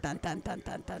 faster. Dun, dun, dun,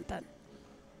 dun, dun, dun.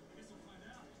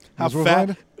 How Guess we'll fast?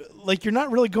 find- Like, you're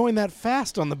not really going that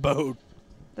fast on the boat.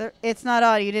 It's not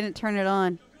on. You didn't turn it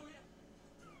on.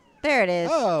 There it is.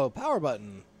 Oh, power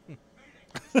button.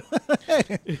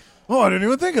 Oh, I didn't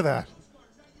even think of that.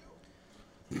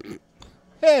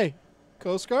 Hey,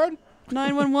 Coast Guard.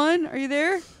 911, are you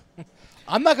there?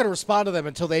 I'm not going to respond to them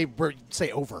until they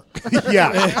say over. Yeah.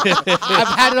 I've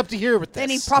had it up to here with this. They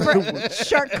need proper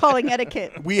shark calling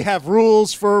etiquette. We have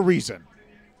rules for a reason.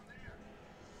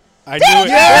 I knew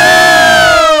it.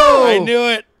 I knew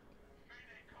it.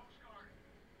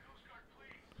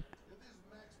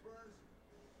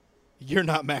 You're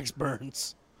not Max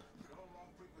Burns.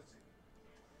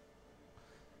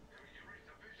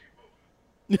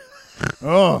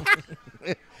 Oh.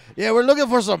 Yeah, we're looking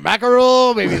for some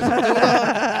mackerel, maybe. You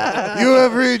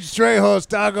have reached Trejos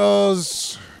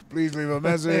Tacos. Please leave a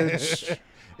message.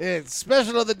 It's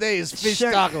special of the day is fish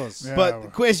Sure. tacos. Yeah.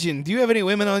 But question, do you have any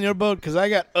women on your boat? Because I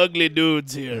got ugly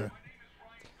dudes here.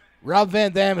 Rob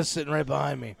Van Dam is sitting right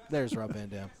behind me. There's Rob Van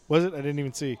Dam. Was it? I didn't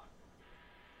even see.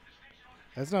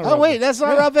 That's not Oh, Rob wait, Van- that's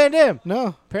not Rob Van Dam.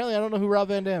 No. Apparently, I don't know who Rob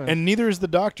Van Dam is. And neither is the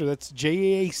doctor. That's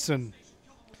Jason.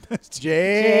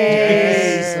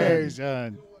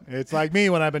 Jason. It's like me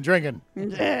when I've been drinking.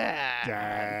 Jason.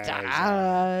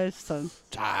 Son.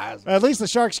 At least the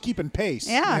shark's keeping pace.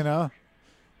 Yeah. You know?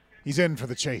 He's in for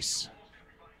the chase.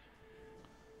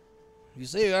 You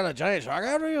say you got a giant shark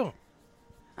after you?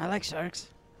 I like sharks.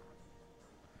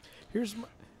 Here's my,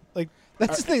 like,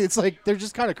 That's the thing. It's like they're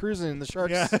just kind of cruising, and the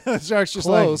shark's Yeah. The shark's just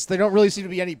close. They don't really seem to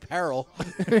be any peril.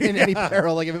 in any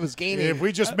peril, like if it was like, gaining. if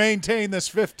we just maintain this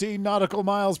 15 nautical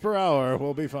miles per hour,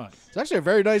 we'll be fine. It's actually a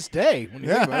very nice day. When you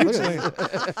Yeah, think about it. Look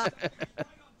at actually. this.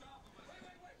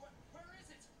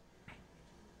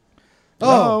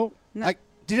 oh,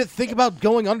 Did it think about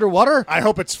going underwater? I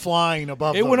hope it's flying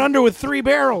above it them. went under with 3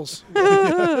 barrels.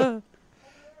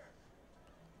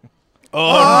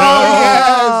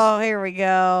 Oh, here we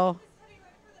go.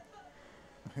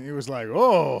 He was like,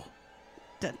 oh.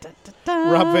 Dun, dun, dun,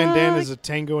 dun. Rob Van Dam is a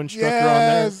tango instructor on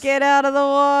there. Yes. Get out of the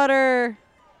water.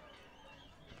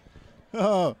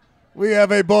 Oh, we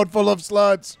have a boat full of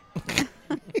sluts.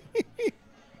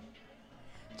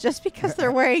 Just because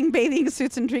they're wearing bathing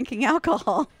suits and drinking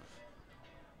alcohol.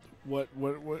 What,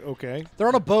 okay. They're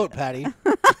on a boat, Patty.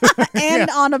 And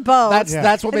on a boat.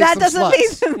 That's what makes that them doesn't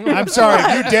sluts. mean I'm sorry.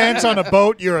 If you dance on a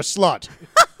boat, you're a slut.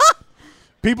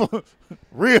 People,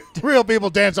 real people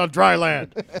dance on dry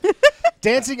land.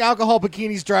 Dancing alcohol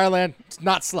bikinis, dry land. It's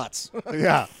not sluts.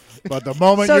 Yeah. But the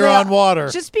moment So you're they're- on water.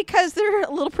 Just because they're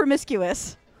a little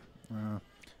promiscuous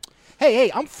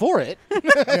hey, I'm for it.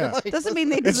 Yeah. doesn't mean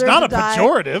they It's deserve not to a die.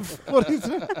 pejorative. What is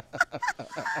it?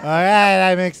 All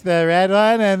right, I mixed the red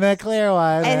one and the clear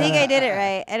one. I think I did it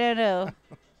right. I don't know.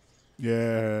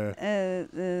 Yeah.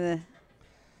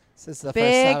 This is the Big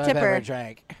first time I've tipper. ever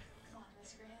drank.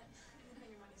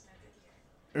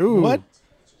 Ooh. What?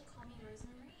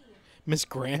 Miss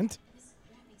Grant?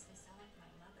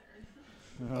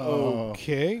 Oh.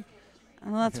 Okay.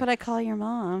 Well, that's what I call your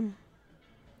mom.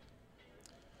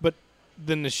 But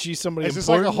Then is she somebody Is this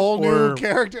like important? a whole or, new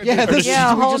character? Yeah, this- Yeah, a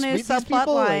Did we whole just new meet these subplot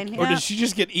people? line. Or Yeah. did she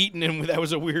just get eaten and that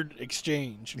was a weird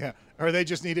exchange? Yeah. Or they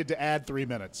just needed to add 3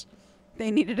 minutes. They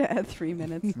needed to add 3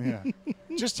 minutes. Yeah.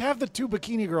 Just have the two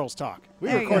bikini girls talk. We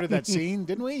There you recorded go. that scene,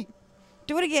 didn't we?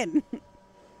 Do it again.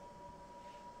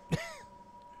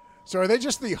 So are they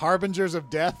just the harbingers of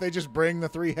death? They just bring the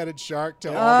three-headed shark to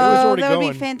was Oh, already that would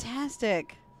going. be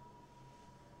fantastic.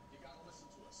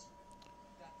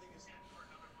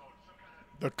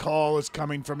 The call is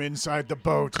coming from inside the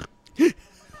boat.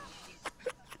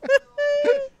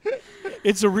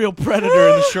 It's a real predator,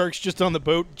 and the shark's just on the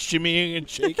boat, shimmying and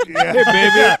shaking. Yeah. Hey,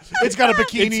 baby. It's got a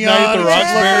bikini It's Night at on. the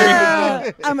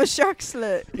Roxbury. I'm a shark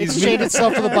slut. It's chained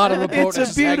itself to the bottom of the boat. It's and a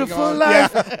just hanging beautiful on.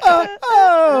 life.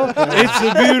 It's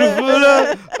a beautiful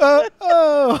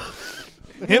life.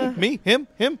 Him, me, him,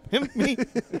 me.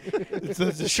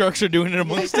 The sharks are doing it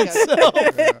amongst itself.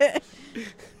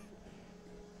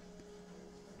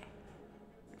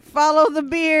 Follow the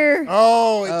beer.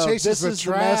 Oh, it Oh, chases this the is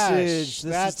the trash. message.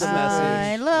 This That's is the the message.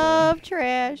 I love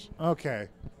trash. Okay.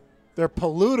 They're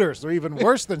polluters. They're even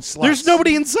worse than sluts. There's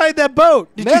nobody inside that boat.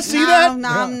 Did you see that?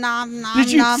 Nom, nom, nom, Did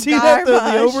you nom, see that, the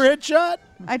garbage. overhead shot?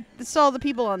 I saw the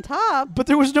people on top. But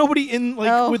there was nobody in,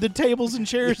 like, Oh. with the tables and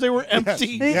chairs. They were empty.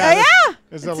 Yeah, Yeah.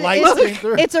 There's a It's light it's came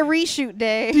through. it's a reshoot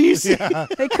day. Do you see?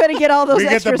 They couldn't get all those We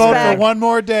get extras the boat back. for one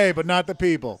more day, but not the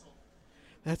people.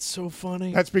 That's so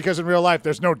funny. That's because in real life,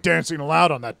 there's no dancing allowed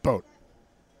on that boat.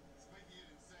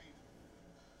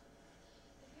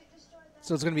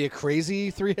 So it's going to be a crazy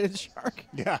three-headed shark?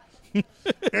 Yeah.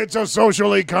 It's a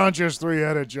socially conscious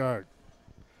three-headed shark.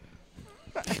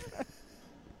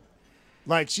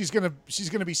 Like she's gonna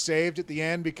be saved at the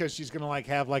end because she's gonna like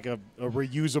have like a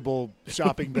reusable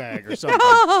shopping bag or something.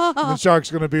 And the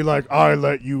shark's gonna be like, "I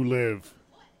let you live."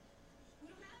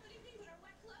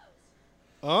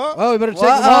 Oh, we better take them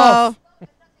Uh-oh. off. Nothing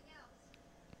else.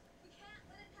 We can't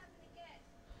let it happen again.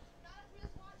 Not if we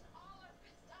just watch all our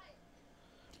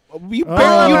friends die. You,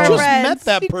 Oh. you Our just friends. met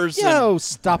that person. Yo,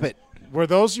 stop it. Were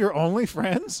those your only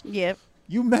friends? Yep.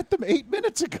 You met them 8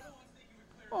 minutes ago.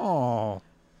 Oh,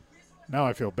 now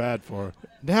I feel bad for her.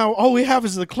 Now all we have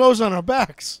is the clothes on our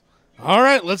backs. All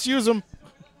right, let's use them.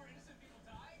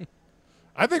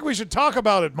 I think we should talk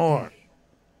about it more.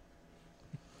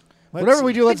 Whatever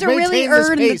we do, let's To really maintain this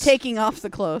earn the pace. taking off the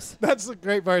clothes. That's the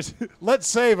great part. Let's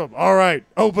save them. All right,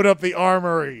 open up the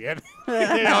armory and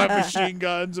they all have machine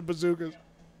guns and bazookas.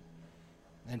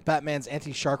 And Batman's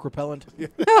anti-shark repellent.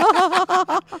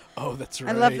 Oh, that's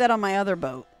right. I left that on my other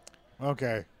boat.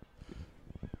 Okay.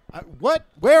 What?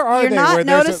 Where are You're they? not Where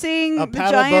there's noticing a the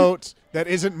paddle giant- boat that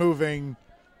isn't moving,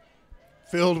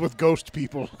 filled with ghost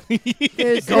people,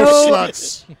 There's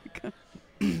ghost no-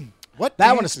 sluts. What?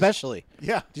 That one dances- especially.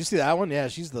 Yeah, Did you see that one? Yeah,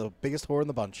 she's the biggest whore in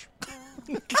the bunch.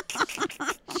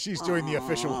 she's doing the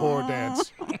official whore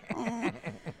dance.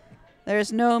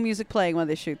 There's no music playing while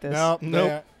they shoot this. No,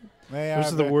 Nope. They This are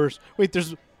is the there. worst. Wait,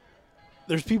 there's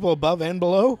people above and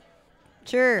below?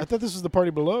 Sure. I thought this was the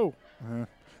party below.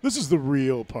 This is the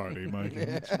real party, Mike.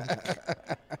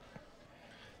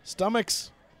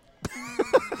 Stomachs.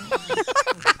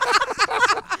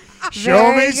 Show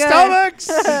Very me good. stomachs.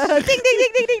 ding, ding,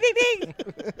 ding, ding, ding, ding,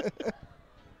 ding.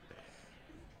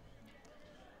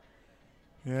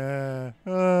 Yeah.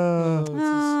 Oh,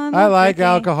 I not like Ricky.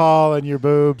 alcohol and your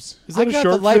boobs. Is that I a got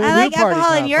short the light film? I like Blue party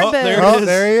alcohol in top. your Oh, boobs. there it Oh, is.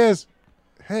 there he is.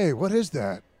 Hey, what is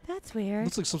that? That's weird.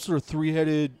 Looks like some sort of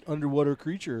three-headed underwater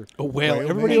creature. A whale. Whale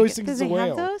Everybody man. always thinks Does it's a it have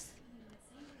whale. those?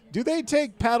 Do they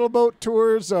take paddle boat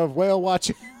tours of whale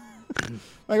watching?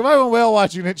 Like if I went whale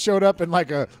watching, it showed up in like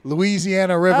a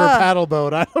Louisiana River paddle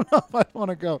boat. I don't know if I want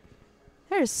to go.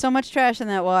 There's so much trash in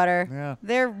that water. Yeah.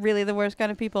 They're really the worst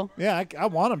kind of people. Yeah, I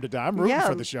want him to die. I'm rooting Yeah.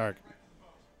 for the shark.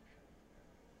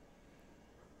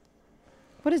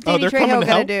 What is Oh, Danny they're coming Trejo to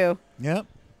gonna help? do? Yep.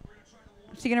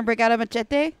 Is he gonna break out a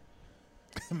machete?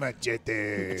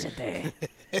 Machete. Machete.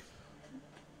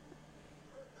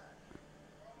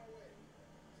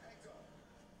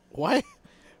 Why?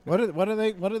 What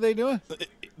are they doing?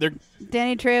 They're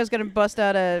Danny Trejo's gonna bust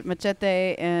out a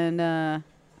machete and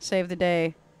save the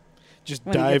day. just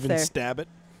When he dive gets and there. stab it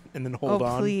and then hold oh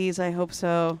on. please, I hope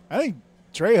so. I think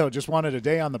Trejo just wanted a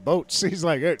day on the boat. He's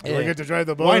like, hey, do I Yeah. get to drive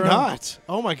the boat? Why around? not?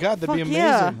 Oh my God, that'd be Fuck amazing.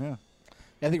 yeah. Yeah.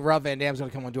 I think Rob Van Dam's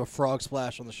gonna come and do a frog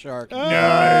splash on the shark.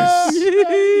 Nice.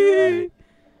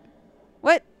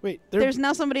 What? Wait, There's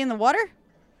now somebody in the water?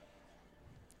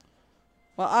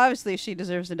 Well, obviously she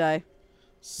deserves to die.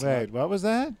 Wait, what was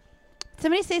that?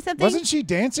 Somebody say something. Wasn't she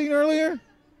dancing earlier?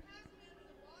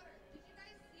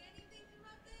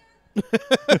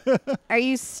 Are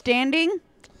you standing?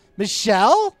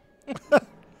 Michelle?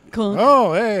 Cool.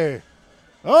 Oh, hey.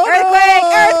 Oh,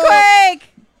 Earthquake!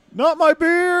 Not my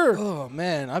beer. Oh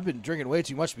man, I've been drinking way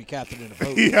too much to be captain in a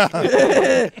boat.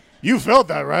 Yeah. You felt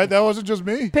that, right? That wasn't just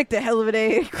me. Picked a hell of a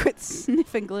day. Quit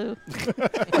sniffing glue.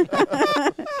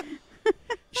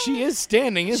 She is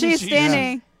standing, isn't She's she?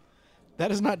 standing.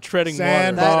 That is not treading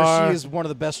Sand water. That or Bar. she is one of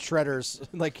the best shredders.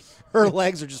 Like her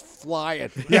legs are just flying.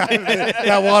 Yeah,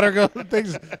 that water goes.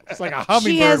 Things. It's like a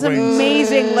hummingbird. She has wings.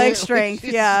 amazing leg strength.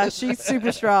 Yeah, she's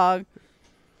super strong.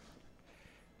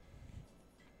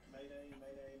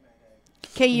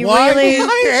 Can you Why really? do you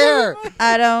care?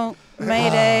 I don't.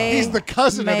 Mayday. He's the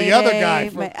cousin of the other guy. Mayday,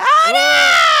 From, May-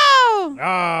 oh no!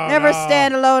 oh, Never no.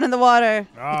 stand alone in the water.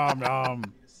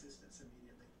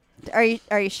 Are you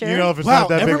sure? You know, if it's Wow, not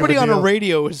that everybody big of on a a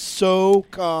radio is so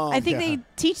calm. I think Yeah. they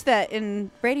teach that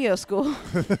in radio school.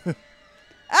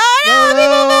 Oh no!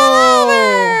 People fell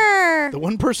the over.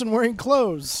 one person wearing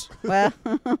clothes. Well,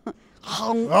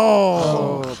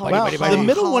 Oh, Wow, buddy, buddy. the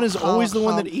middle one is always the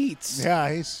one honk. that eats.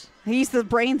 yeah. he's the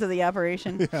brains of the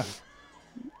operation. Yeah.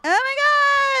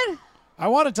 Oh my god! I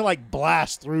wanted to like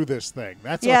blast through this thing.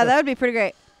 That's Yeah, all. that would be pretty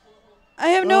great. I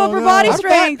have no Oh, upper no. body How did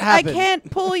that strength. I happen? can't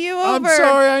pull you over. I'm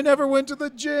sorry, I never went to the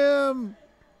gym.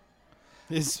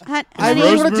 Is Hon- I honey,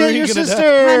 really want to Rosemary date your gonna die?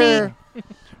 sister. Honey.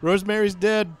 Rosemary's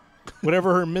dead.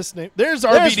 Whatever her misname. There's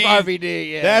There's RVD.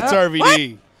 RVD. Yeah. That's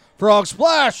RVD. Frog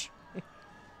Splash.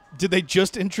 Did they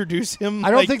just introduce him? I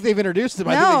don't like- think they've introduced him.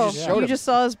 I no, think they just showed you him. just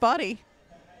saw his body.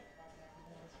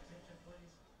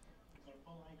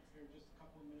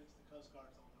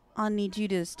 I'll need you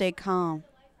to stay calm.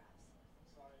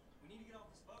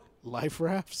 life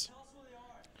rafts.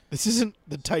 This isn't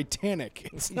the Titanic.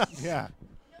 It's not. Yeah.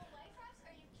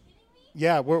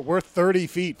 Yeah, we're 30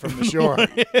 feet from the shore.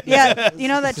 Yeah, you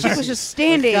know that chick was just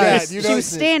standing. Yeah, she you know- was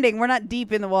standing. We're not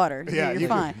deep in the water. Yeah, you're you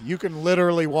fine. can, you can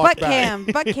literally walk Butt back. cam,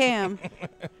 butt cam.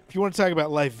 If you want to talk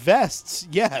about life vests,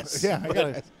 yes. Yeah, I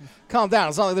gotta, Calm down.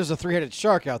 It's not like there's a three-headed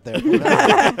shark out there.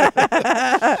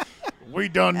 we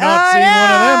done not seen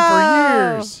one of them for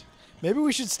years. Maybe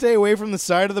we should stay away from the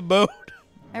side of the boat.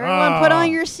 Everyone, put on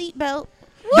your seatbelt.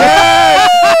 Why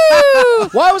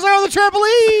was I on the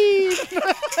trampoline?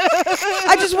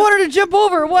 I just wanted to jump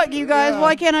over. What, you guys?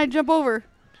 Why can't I jump over?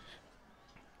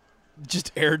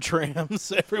 Just air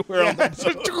trams everywhere on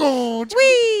the boat.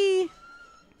 Whee!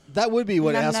 That would be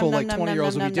what Nom, nom, asshole nom, like nom,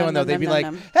 20-year-olds nom, would be nom, doing though. nom, They'd be nom, like,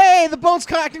 nom. "Hey, the boat's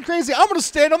acting crazy. I'm gonna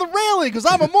stand on the railing because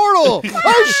I'm immortal."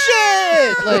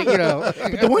 Oh shit! Like you know.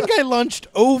 But the one guy lunched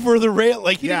over the rail,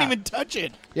 like he Yeah. didn't even touch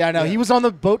it. Yeah, I know. He was on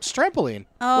the boat's trampoline.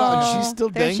 Oh, and she's still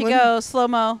there dangling? she goes, slow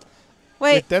mo.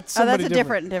 Wait, Wait, that's oh, that's somebody a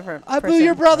different. I blew person.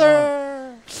 your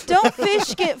brother. Don't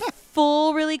fish get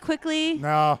full really quickly?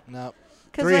 No, No.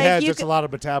 'Cause, 3 like, heads, you that's could- a lot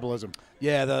of metabolism.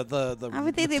 Yeah, the I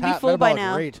would think the they'd be full by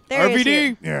now. rate. There he is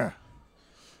here. RVD. Yeah.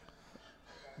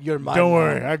 You're mine. Don't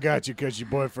worry, now. I got you because your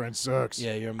boyfriend sucks.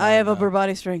 Yeah, you're mine. I have now. upper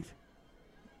body strength.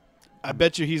 I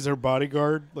bet you he's her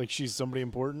bodyguard, like she's somebody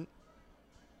important.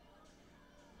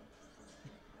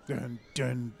 Dun,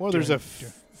 dun, Well, there's dun, a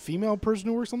female person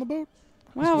who works on the boat.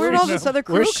 Wow, where'd all this other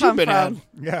crew Where's she come been at? from? dun.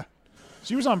 Yeah.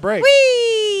 She was on break.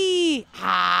 Whee!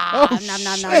 Ah, nom, nom,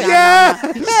 nom, nom, nom, nom. Yeah.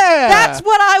 That's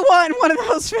what I want in one of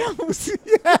those films.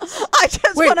 Yes. I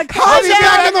just Wait, want to how calm did you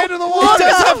down. get into the He water?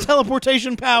 does have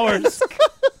teleportation powers.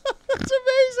 It's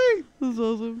amazing. This is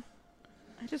awesome.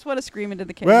 I just want to scream into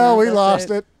the camera. Well, we That's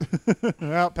lost it.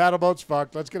 Well, paddle boat's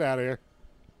fucked. Let's get out of here.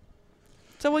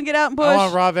 Someone get out and I want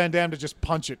push. Rob Van Dam to just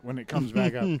punch it when it comes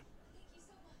back up.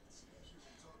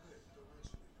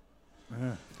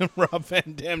 Rob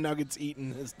Van Dam now gets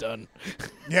eaten. It's done.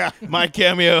 Yeah. My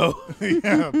cameo.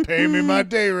 Yeah. Pay me my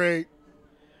day rate.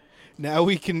 Now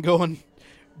we can go on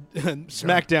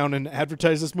SmackDown and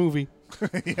advertise this movie.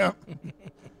 Yep. I'm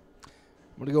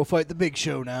gonna go fight the Big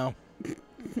Show now.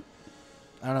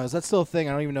 I don't know. Is that still a thing?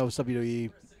 I don't even know if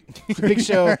WWE. Big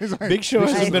Show. He's like, Big Show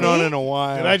hasn't been on think- in a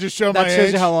while. Did I just show my That shows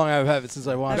age? you how long I've had it since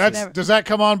I watched That's- it. never- Does that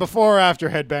come on before or after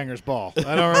Headbangers Ball?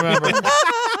 I don't remember.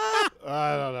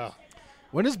 I don't know.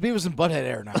 When does Beavis and Butthead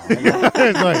air now?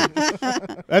 It's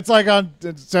like, that's like on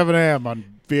at 7 a.m. on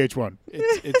VH1.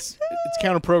 it's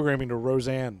counter programming to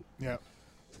Roseanne, Yeah.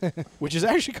 which is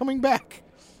actually coming back.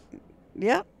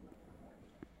 Yep.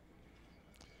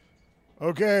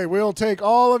 Okay, we'll take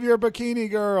all of your bikini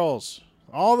girls.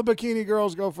 All the bikini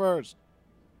girls go first.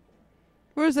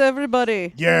 Where's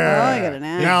everybody? Yeah. Oh, I got an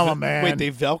axe. Now I'm a man. Wait,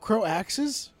 they Velcro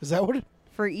axes? Is that what it?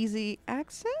 For easy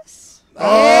access? Oh!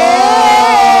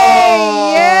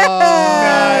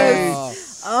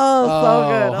 Yes! Oh, so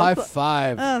good. High I'm so-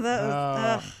 five. Oh, that was,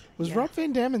 ugh. Was Yeah. Rob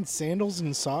Van Dam in sandals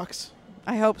and socks?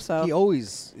 I hope so. He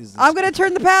always is. I'm going to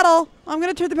turn the paddle. I'm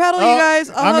going to turn the paddle, Oh, you guys.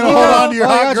 I'll I'm help going you to hold go. on to your Oh,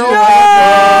 I hot got girl. you. pants.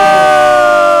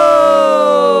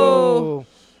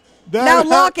 Now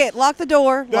lock it. Lock the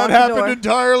door. That Lock the happened door.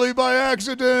 entirely by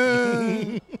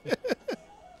accident.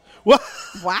 What?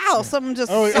 Wow, something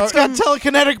just. It's got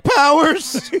telekinetic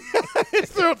powers.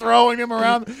 They're throwing him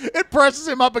around. It presses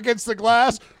him up against the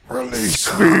glass. Release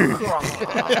me. We're at a nearby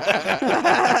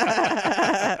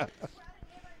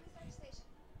research station.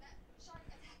 That shark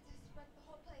attacked us, spread the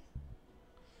whole place.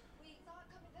 We saw it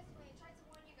coming this way and tried to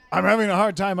warn you guys. I'm having a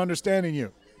hard time understanding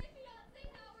you.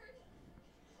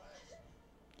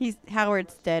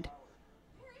 Howard's dead.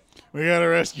 We gotta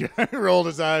rescue. He rolled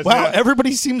his eyes. Wow, Yeah.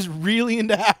 everybody seems really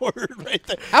into Howard right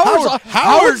there.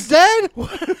 Howard's dead?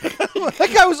 That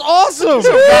guy was awesome.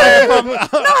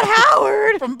 Not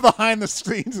Howard. From behind the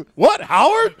scenes. What?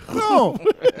 Howard? No.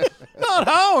 Not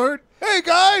Howard. Hey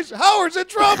guys, Howard's in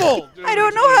trouble. I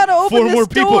don't know how to open Four this more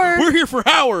people. door. We're here for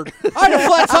Howard. I had a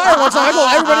flat tire once. I told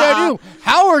everybody I knew.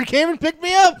 Howard came and picked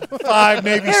me up. 5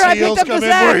 Navy Here, I SEALs picked up come in. this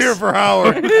We're axe. here for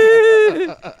Howard.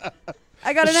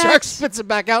 I got The an shark axe. spits it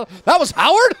back out. That was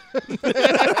Howard?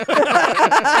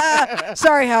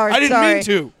 Sorry, Howard. I didn't Sorry. mean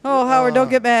to. Oh, Howard,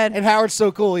 don't get mad. And Howard's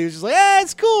so cool. He was just like, yeah,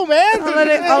 it's cool, man.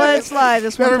 I'll let it slide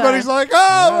this one Everybody's time. like,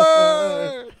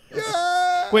 Howard.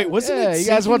 Yeah. Wait, wasn't Yeah, it? you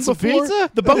guys want some sinking before?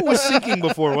 pizza? The boat was sinking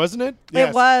before, wasn't it? Yes.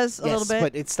 It was a Yes, little bit.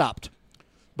 but it stopped.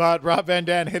 But Rob Van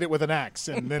Dam hit it with an axe,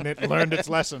 and then it learned its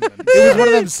lesson. It was one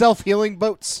of them self-healing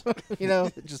boats. You know,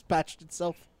 it just patched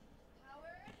itself.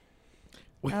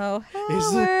 Oh,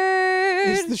 Is Howard.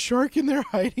 Is the shark in there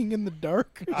hiding in the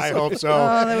dark? I hope so.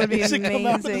 Oh, that would be Does it come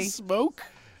out of the amazing. smoke?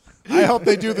 I hope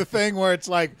they do the thing where it's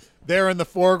like they're in the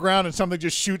foreground and something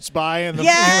just shoots by and the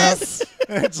Yes.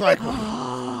 it's like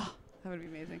That would be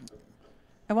amazing.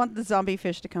 I want the zombie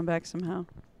fish to come back somehow.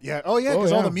 yeah, oh yeah, Oh,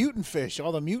 because all yeah. the mutant fish,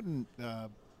 all the mutant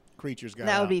creatures got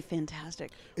That out. would be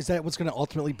fantastic. Is that what's going to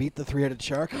ultimately beat the three-headed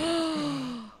shark?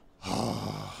 The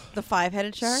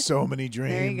 5-headed shark. so many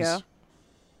dreams. There you go.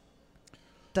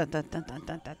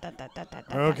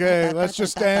 Okay, let's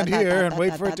just stand here and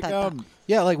wait for it to come.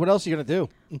 Yeah, like what else are you going to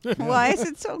do? Why is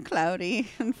it so cloudy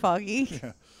and foggy?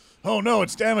 Oh no,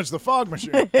 it's damaged the fog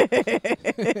machine.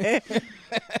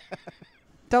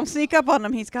 Don't sneak up on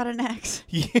him. He's got an axe.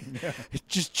 Yeah. It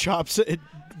just chops it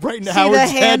right in See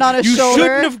Howard's the hand head. on his you shoulder?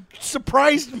 shouldn't have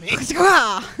surprised me.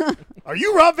 Ah! Are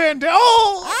you Rob Van Dam?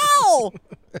 Oh!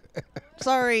 Ow!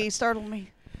 Sorry, startled me.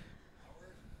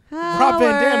 Rob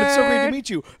Van Dam, it's so great to Howard. meet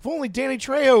you. If only Danny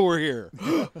Trejo were here.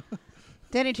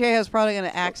 Danny Trejo's probably going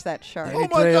to axe that shark. Oh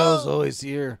my God. always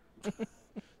here.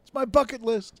 It's my bucket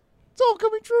list. It's all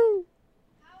coming true.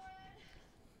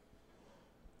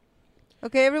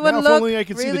 Okay, everyone now, if look only I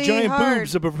could see the really giant hard.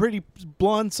 boobs of a pretty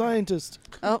blonde scientist.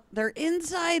 Oh, they're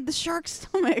inside the shark's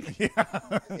stomach.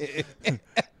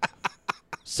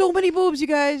 So many boobs, you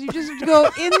guys. You just have to go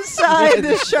inside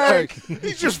the shark.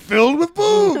 He's just filled with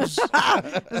boobs.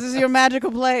 This is your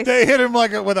magical place. They hit him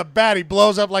like with a bat. He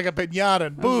blows up like a pinata,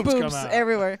 and boobs come out.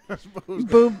 everywhere.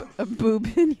 Boob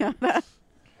pinata.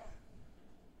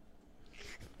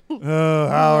 Oh,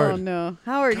 Howard. Oh no,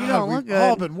 Howard, you God, don't look we've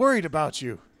all good. been worried about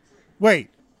you. Wait,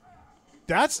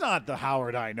 that's not the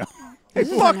Howard I know. Hey,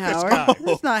 This fuck isn't this Howard. guy.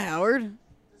 That's not Howard.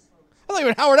 I thought you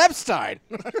were Howard Epstein.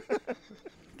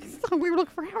 We were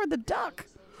looking for Howard the Duck.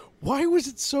 Why was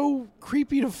it so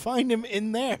creepy to find him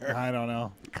in there? I don't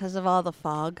know. Because of all the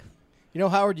fog. You know,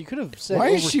 Howard, you could have said Why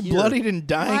is over she here. bloodied and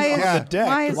dying Why on is- the deck?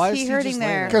 Why is Why is he he hurting just laying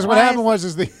there? there? Because what Why happened is-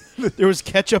 was the There was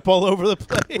ketchup all over the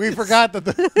place. we forgot that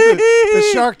the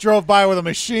shark drove by with a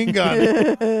machine gun.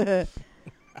 It's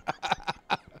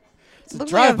a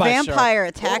Looked like a drive-by shark. vampire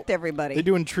attacked everybody. They're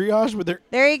doing triage with their.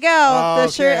 There you go. The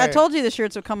shirt. I Okay. told you the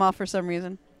shirts would come off for some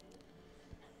reason.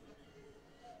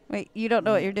 Wait, you don't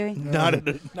know what you're doing? Not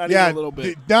Yeah, even a little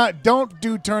bit. don't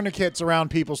do tourniquets around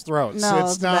people's throats. No,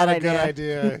 it's it's a not bad a good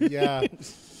idea. Yeah,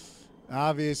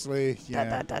 obviously, Da,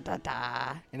 yeah, da, da,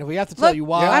 da. And if we have to tell Look, you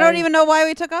why. I don't even know why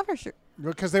we took off her shirt.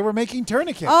 because they were making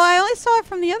tourniquets. Oh, I only saw it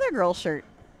from the other girl's shirt.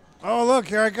 Oh, look,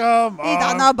 here I come. He's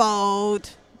on the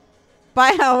boat.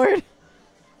 Bye, Howard.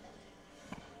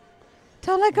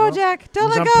 Don't let go, Jack.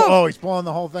 Don't let go. Oh, he's pulling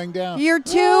the whole thing down. You're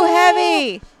too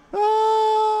heavy.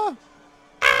 Ah.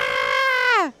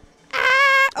 Ah! Ah!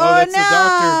 Oh, Oh, that's no. the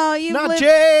doctor. You Not lived-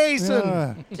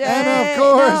 Jason. Jay, And of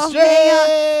course, no, hang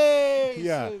on.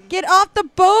 Yeah, Get off the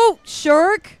boat,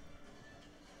 shark.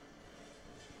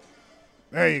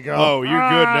 there you go. Oh, you're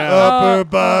good now. Upper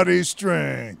body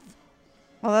strength.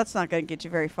 Well, that's not going to get you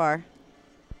very far.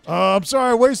 I'm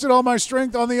sorry, I wasted all my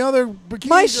strength on the other bikini.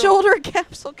 My girl. shoulder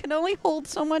capsule can only hold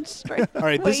so much strength. All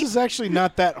right, this Wait. is actually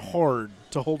not that hard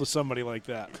to hold to somebody like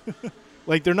that.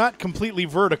 Like, they're not completely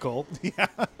vertical.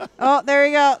 Oh, there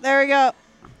we go. There we go.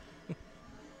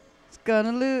 It's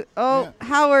gonna lose. Oh,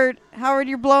 Yeah. Howard,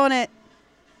 you're blowing it.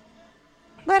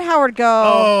 Let Howard go.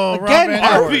 Oh, Again, Rob Van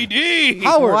Howard. RVD.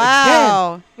 Howard again.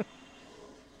 Wow.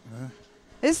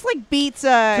 This like beats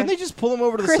Couldn't they just pull him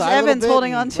over to Chris the side Evans a little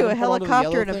bit holding and onto let a him pull onto the helicopter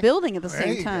yellow in a thing? building at the There same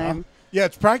you go. time. Yeah,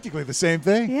 it's practically the same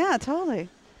thing. Yeah, totally.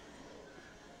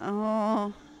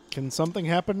 Oh, Can something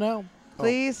happen now?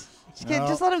 please. No.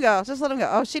 Just let him go. Just let him go.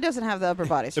 Oh, she doesn't have the upper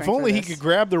body strength. If only for he this. could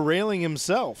grab the railing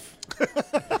himself.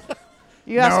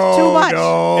 You asked No, too much.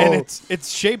 no. And it's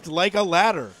shaped like a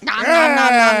ladder. Nom, nom, nom,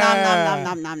 nom, nom, nom,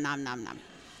 nom, nom, nom, nom, nom.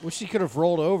 Wish he could have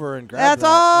rolled over and grabbed That's that.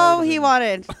 all That he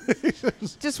would've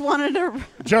wanted. Just wanted to.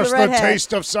 Just the redhead.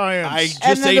 taste of science. I And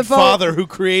just then ate the boat- Father who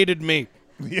created me.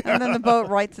 And then the boat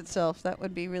rights itself. That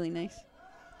would be really nice.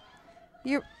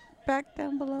 You're back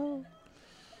down below.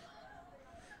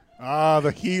 Ah,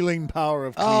 the healing power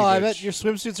of been- Oh, I cleavage. bet your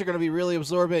swimsuits are going to be really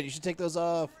absorbent. You should take those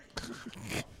off.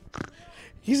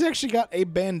 He's actually got a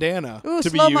bandana Ooh, to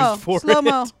be slow-mo. used for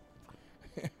Slow-mo.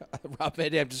 it. Rob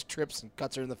Van Dam just trips and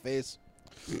cuts her in the face.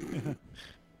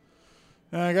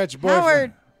 I got your boyfriend.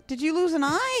 Howard, did you lose an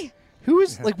eye? Who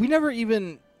is, like, we never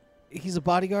even, he's a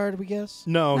bodyguard, we guess?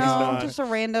 No, he's No, not. just a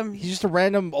random. He's just a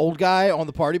random old guy on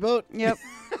the party boat? Yep.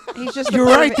 He's just. You're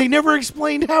a right. pervy- They never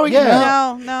explained how he Yeah.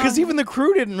 got No, no. Because even the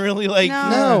crew didn't really like. No.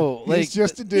 No, like, He's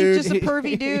just a He's dude. just a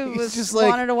pervy dude. He's Was just like,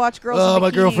 wanted to watch girls. oh, in my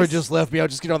bikinis. girlfriend just left me. I'll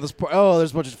just get on this. Oh,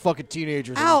 there's a bunch of fucking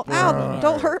teenagers. on Ow! this Ow! boat.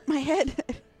 Don't hurt my head.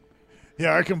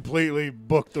 Yeah, I completely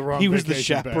booked the wrong He was the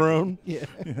vacation package. chaperone. Yeah.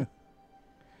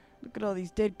 Look at all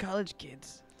these dead college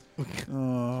kids.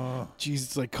 Oh, Jeez,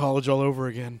 it's like college all over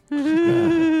again.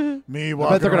 me I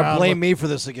walking bet they're going to around blame with- me for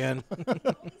this again. He said I don't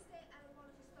want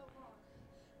it for so long.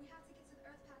 We have to get to the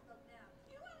Earth pack up now.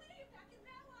 You want me to get back in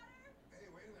that water? Hey,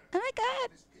 wait a minute. Oh my god!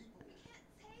 There's people. We can't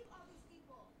save all these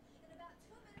people. In about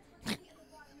 2 minutes, we're gonna be in the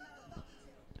water. You have a boat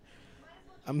to do. Might as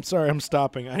well. I'm sorry, I'm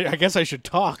stopping. I guess I should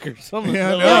talk or something.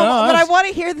 Yeah, No, no, but I it's- want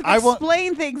to hear them I want-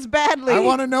 explain things badly. I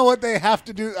want to know what they have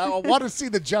to do. I want to see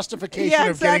the justification Yeah,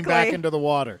 of getting back exactly. into the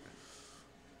water.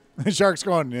 The shark's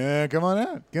going, yeah, come on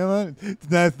out. Come on. It's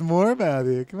nice and warm out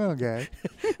here. Come on, guys.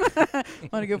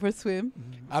 Want to go for a swim?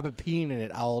 I've been peeing in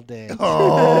it all day.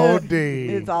 Oh, D.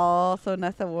 It's all so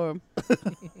nice and warm.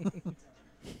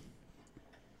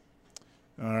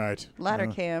 All right. Ladder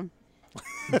cam.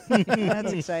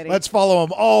 That's exciting. Let's follow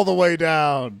him all the way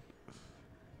down.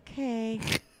 Okay.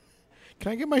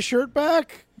 Can I get my shirt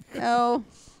back? No.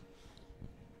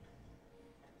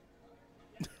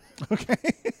 Okay.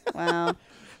 Wow.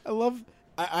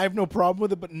 I have no problem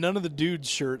with it, but none of the dudes'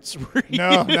 shirts were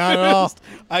No, not at all. used.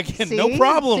 Again, no See?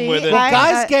 problem See? with it. I-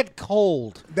 Guys get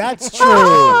cold. That's true.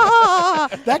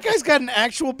 That guy's got an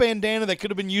actual bandana that could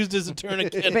have been used as a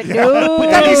tourniquet. But no.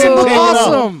 That is Take it off.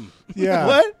 awesome. Yeah.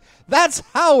 What? That's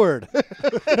Howard.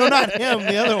 No, not him.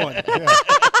 The other one.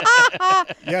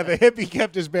 Yeah, the hippie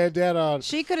kept his bandana on.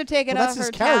 She could have taken Well, off that's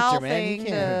her his character, towel man. You thing.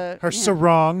 can't- Her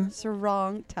sarong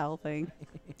sarong towel thing.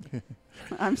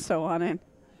 I'm so on it.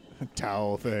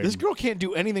 towel thing. This girl can't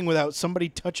do anything without somebody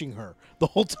touching her the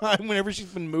whole time. Whenever she's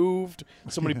been moved,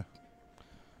 somebody.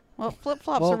 Well, flip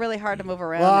flops Well- are really hard to move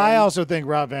around. Well, I in. also think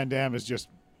Rob Van Dam is just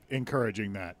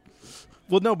encouraging that.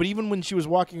 Well, no, but even when she was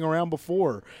walking around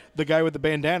before, the guy with the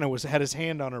bandana had his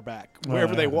hand on her back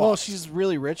wherever they walked. Well, she's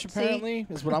really rich, apparently,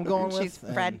 is what I'm going with. She's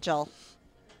and fragile.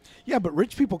 yeah, but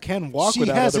rich people can walk She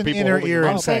without has other an people inner holding ear them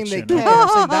I'm up. saying they infection. can. I'm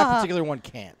saying that particular one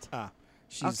can't. Ah.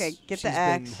 She's, Okay, get she's the been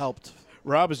axe. helped.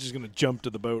 Rob is just going to jump to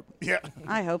the boat. Yeah.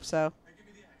 I hope so.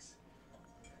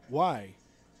 Why?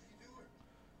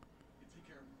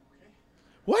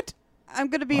 What? I'm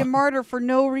going to be a martyr for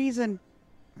no reason.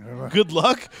 Good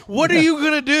luck. What are you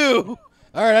going to do?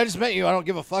 All right, I just met you. I don't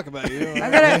give a fuck about you.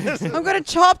 I'm gonna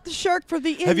chop the shark from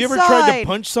the inside. Have you ever tried to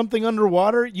punch something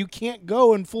underwater? You can't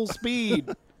go in full speed.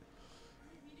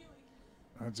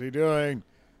 What's he doing?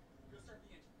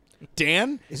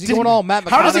 Dan? Is he going all Matt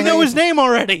How does he know McConaughey? his name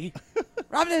already?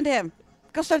 Robin and him.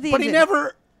 Go start the But he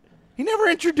engine. never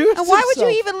introduced And why would you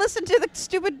himself. even listen to the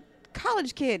stupid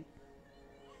college kid?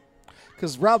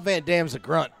 Because Rob Van Dam's a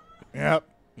grunt. Yep.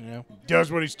 You know. Does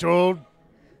what he's told,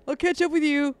 I'll catch up with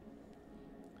you.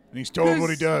 and he's told what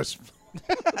he does.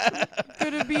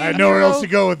 Gonna be I a had nowhere hero. else to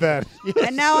go with that.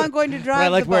 And now I'm going to drive But I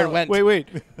like the where it boat. went. Wait.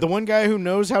 The one guy who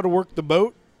knows how to work the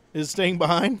boat is staying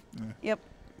behind? Yep.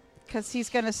 Because he's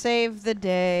going to save the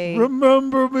day.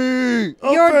 Remember me.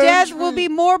 Your Avenge death will me.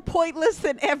 be more pointless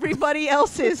than everybody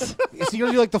else's. Is he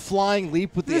going to do like the flying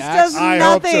leap with the This axe? does I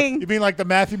hope so. nothing. You mean like the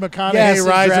Matthew McConaughey Yes, the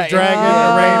Rise dra- of Dragon,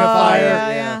 yeah. A Reign of Oh, Fire?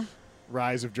 yeah.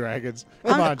 Rise of Dragons.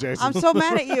 Come on, Jason. I'm so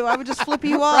mad at you. I would just flip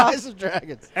you off. Rise of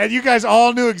Dragons. and you guys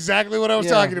all knew exactly what I was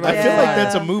Yeah. talking about. I feel like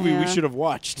that's a Yeah, movie we yeah. should have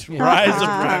watched. Rise of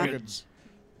Ah. Dragons.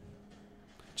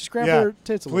 Just grab Yeah. her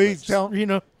tits a little Please bit. tell- You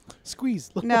know. Squeeze.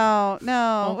 No,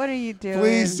 no. What are you doing?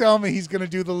 Please tell me he's going to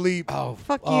do the leap. Oh,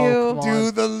 Fuck oh, you. come on.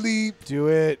 Do the leap. Do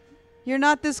it. You're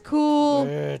not this cool.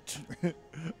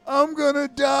 I'm going to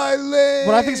die late.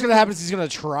 What I think is going to happen is he's going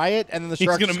to try it, and then the He's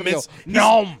shark gonna is miss. Go,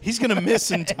 no. He's gonna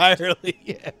miss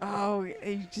entirely. Oh,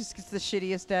 he just gets the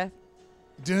shittiest death.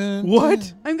 Dun, What?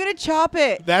 dun. I'm gonna chop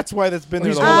it. That's why that's been there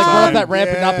He's the going whole to like run up time. that ramp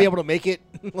and not be Yeah. able to make it.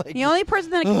 Like, The only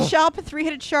person that can chop a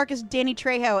three-headed shark is Danny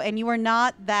Trejo, and you are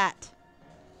not that.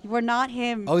 You are not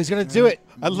him. oh, he's going to do it.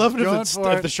 I love it Going if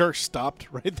for it. the shark stopped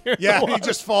right there. in Yeah, the he water.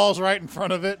 just falls right in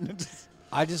front of it.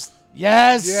 I just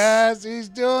yes. Yes, he's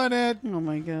doing it. Oh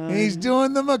my god. He's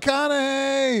doing the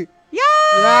McConaughey. Yeah.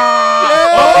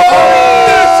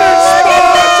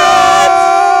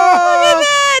 Oh, Look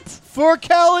at that. For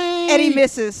Kelly. And he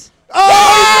misses. Oh,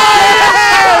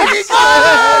 Oh,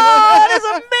 that is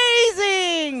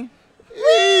amazing.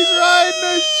 he's riding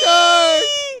a shark.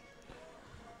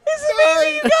 This is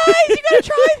amazing, you guys. You gotta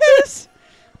try this.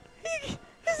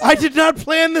 I did not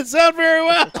plan this out very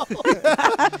well.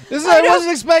 I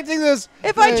wasn't expecting this.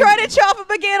 If I try to chop him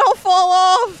again, I'll fall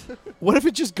off. What if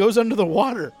it just goes under the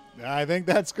water? I think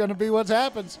that's going to be what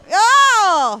happens.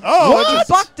 Oh. Oh, What? it just-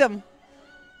 Bucked him.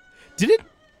 Did it?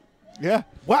 Yeah.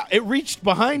 Wow! It reached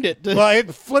behind it. Well,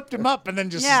 it flipped him up and then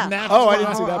just Yeah. snapped. Oh, I him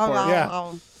didn't off. see that part.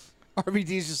 Yeah.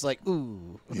 RVD's just like,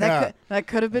 ooh. Yeah. That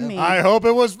could have been me. I hope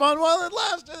it was fun while it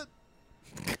lasted.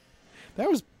 That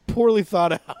was poorly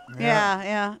thought out.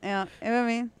 yeah. I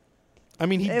mean, I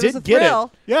mean, he It was did a get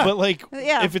thrill. it. Yeah. But like,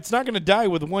 Yeah. if it's not going to die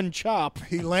with one chop,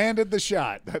 He landed the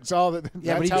shot. That's all that.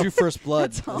 Yeah, but that's he how- drew first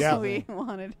blood. that's all Yeah. we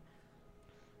wanted.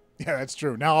 Yeah, that's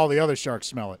true. Now all the other sharks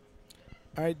smell it.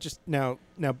 all right, just now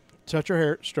touch her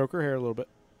hair, stroke her hair a little bit.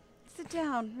 Sit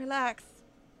down, relax.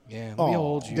 Yeah, Aw. let me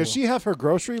hold you. Does she have her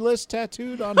grocery list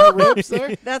tattooed on her ribs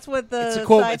there? That's what the It's a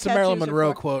quote. side It's a Marilyn tattoos are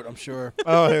Monroe for. quote, I'm sure.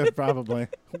 Oh, yeah, probably.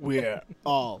 We're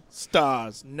all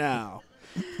stars now.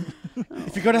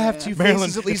 If you're gonna have two Marilyn-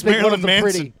 faces, at least it's make one of Marilyn them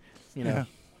Manson. pretty. You know. Yeah.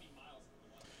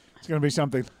 It's going to be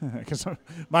something. Because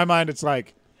my mind, it's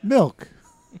like milk,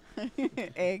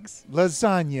 Eggs.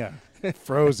 lasagna,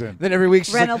 frozen. Then every week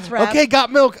she's Reynolds like, wrap. okay,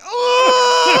 got milk.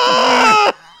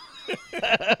 Oh!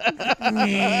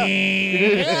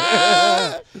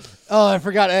 Oh, I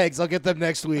forgot eggs. I'll get them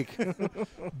next week.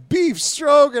 Beef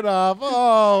stroganoff.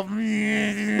 Oh,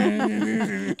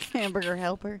 Hamburger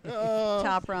helper.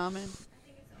 Top ramen.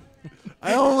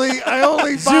 I only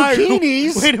buy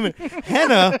Zucchinis. Wait a minute,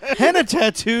 henna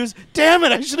tattoos. Damn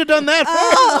it! I should have done that.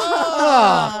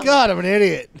 Oh, God, I'm an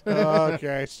idiot.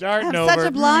 Okay, starting I'm over. such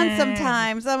a blonde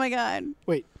sometimes. Oh my god.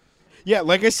 Wait, yeah,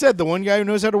 like I said, the one guy who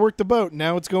knows how to work the boat.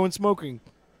 Now it's going smoking.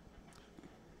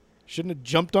 Shouldn't have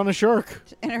jumped on a shark.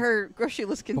 And her grocery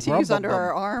list continues under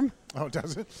her arm. Oh,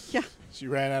 does it? Yeah. She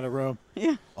ran out of room.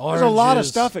 Yeah. There's a lot of Oranges.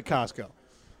 stuff at Costco.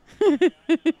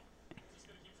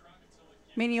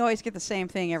 I mean, you always get the same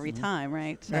thing every time,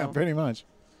 right? So, Yeah, pretty much.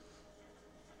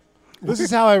 This is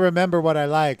how I remember what I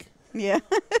like. yeah.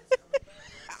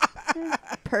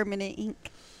 Permanent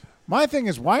ink. My thing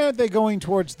is, why aren't they going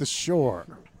towards the shore?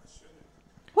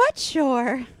 What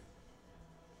shore?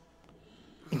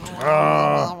 Did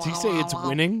he say it's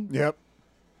winning? Yep.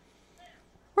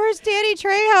 Where's Danny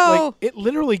Trejo? Like it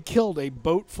literally killed a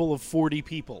boat full of 40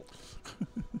 people.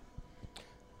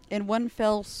 In one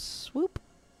fell swoop.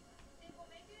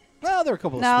 Well, there are a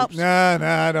couple No. of swoops. No,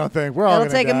 I don't think. We're all It'll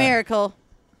going to take die. a miracle.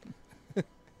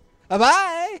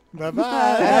 Bye-bye. Bye-bye.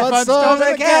 Have Fun fun storm storming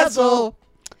in the castle.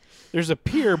 There's a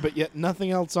pier, but yet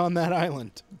nothing else on that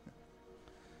island.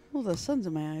 Oh, the sun's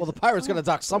in my eyes. Well, the pirate's going to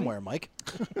dock somewhere, Mike.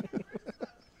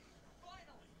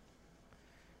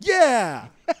 Yeah.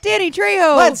 Danny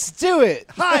Trejo. Let's do it.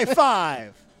 High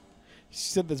five. He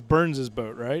said that's Burns'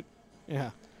 boat, right?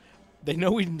 Yeah. They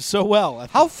know him so well. I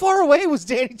How far away was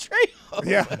Danny Trejo?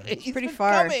 Yeah. He's Pretty been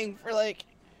far. coming for like...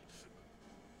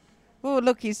 Oh,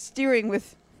 look, he's steering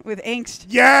with angst.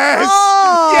 Yes.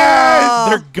 Oh! Yes.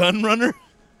 Their gun runner.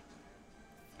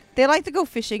 They like to go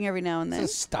fishing every now and then. Is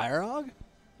this Styrog?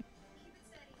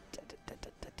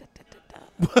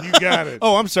 You got it.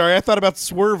 Oh, I'm sorry. I thought about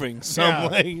swerving. So Yeah.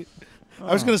 I'm like,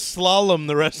 I was going to slalom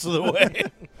the rest of the way.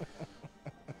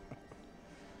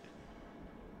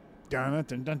 Dun it,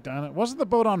 dun, dun, dun it. Wasn't the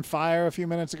boat on fire a few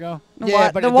minutes ago?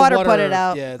 The water put it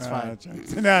out. Yeah, it's fine. that's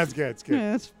right. No, it's good. It's good.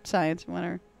 Yeah, it's science,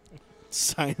 whatever.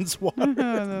 Science water.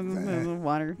 The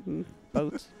water and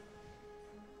boats.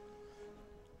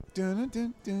 Dun, dun,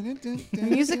 dun, dun, dun, The dun,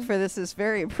 music dun. for this is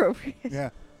very appropriate. Yeah.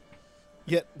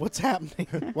 Yet, what's happening?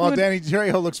 Well, Danny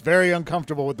Trejo looks very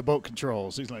uncomfortable with the boat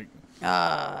controls. He's like,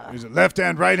 Ah, he's left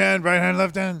hand, right hand,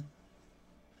 left hand.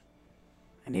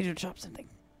 I need to chop something.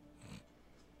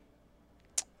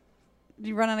 Did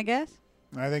you run out of gas?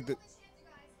 I think that. Chance, you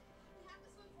guys. We have to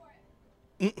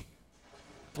swim for it.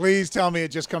 Please tell me it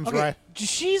just comes right.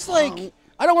 She's like,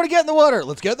 I don't want to get in the water.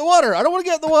 Let's get in the water. I don't want to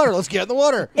get in the water. Let's get in the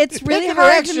water. It's Pick really a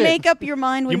hard direction. to make up your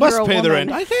mind when You must you're a pay the woman.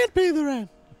 rent. I can't pay the rent.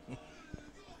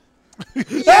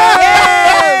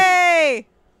 Yay!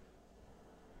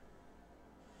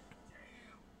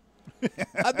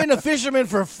 I've been a fisherman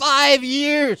for 5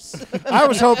 years. I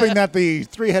was hoping that the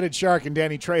three-headed shark and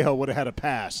Danny Trejo would have had a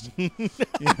past.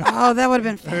 Oh, that would have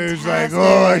been fantastic. He's like,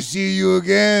 "Oh, I see you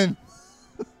again."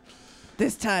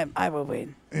 This time I will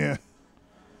win. Yeah.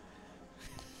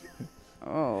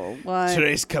 Oh, what?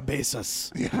 Tres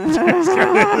cabezas.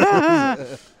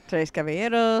 Tres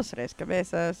caballeros, tres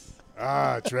cabezas.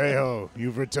 Ah, Trejo,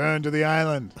 you've returned to the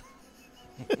island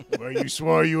where you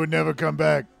swore you would never come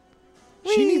back.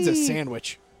 She needs a Whee!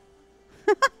 sandwich.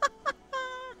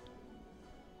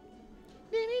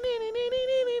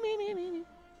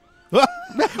 Never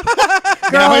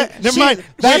mind.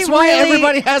 That's She why really-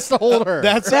 everybody has to hold her.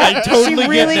 That's I totally She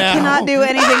really get now. cannot do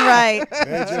anything right.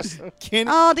 They just, Can-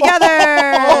 All together.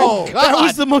 Oh, that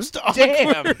was the most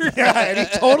damn. yeah, and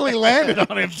he totally landed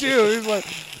on him too. He's like,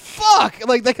 Fuck.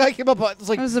 Like, that guy came up. It's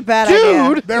like, That was a bad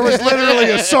idea. dude. there was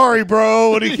literally a sorry,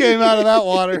 bro, when he came out of that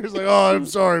water. He's like, "Oh, I'm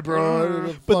sorry,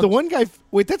 bro." But the one guy,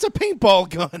 wait, that's a paintball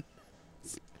gun,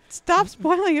 Stop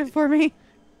spoiling it for me.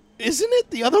 isn't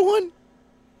it? The other one,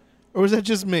 or was that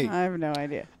just me? I have no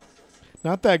idea.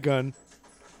 Not that gun.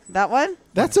 That one?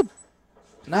 That's a.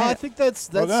 No, I think that's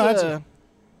Well, no, that's a-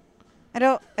 I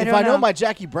don't if know. I know my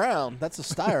Jackie Brown, that's a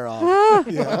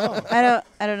Styrofoam. I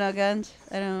don't know guns.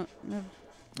 I don't know.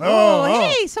 Oh,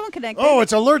 Hey, someone connected. oh,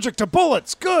 it's allergic to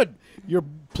bullets. Good. You're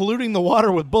polluting the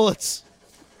water with bullets.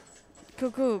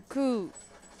 Coo.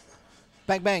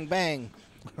 Bang, bang, bang.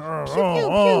 Oh, Pew,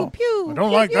 oh, pew, pew. I don't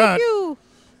Pew, like pew, that. pew.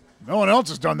 No one else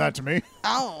has done that to me.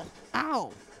 Ow.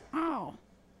 Ow.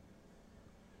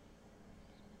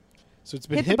 So it's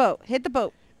been Hit the boat. Hit the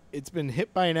boat. It's been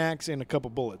hit by an axe and a couple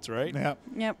bullets, right? Yeah,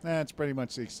 Yep. that's pretty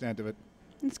much the extent of it.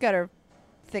 It's got her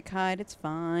thick hide. It's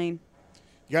fine.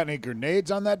 You got any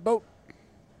grenades on that boat?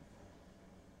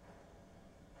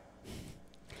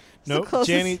 the No,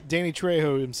 closest- Danny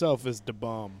Trejo himself is the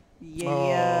bomb.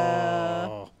 Yeah.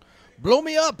 Oh. Blow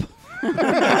me up.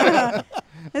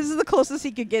 This is the closest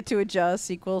he could get to a Jaws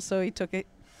sequel, so he took it.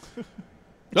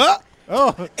 Ah!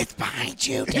 Oh, It's behind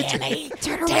you, Danny.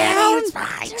 Turn around.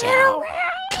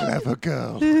 clever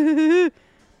girl. You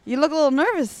look a little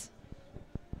nervous.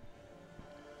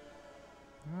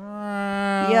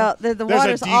 Yeah, the there's a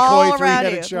water's decoy all around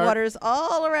three-headed you. The shark. water's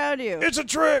all around you. It's a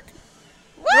trick.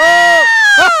 Ah!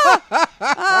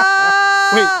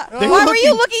 Wait, they Why were were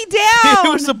you looking- looking down? it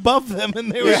was above them,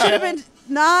 and they were. It should have been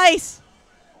nice.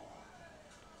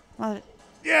 Well,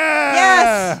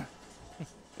 Yeah.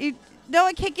 Yes! No,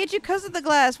 I can't get you because of the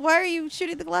glass. Why are you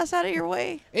shooting the glass out of your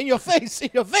way? In your face. In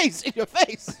your face. In your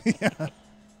face.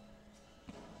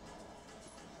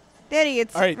 Daddy,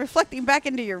 it's All right. reflecting back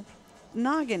into your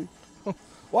noggin.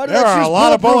 Why did There I are choose a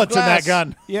lot of bulletproof bullets in that glass?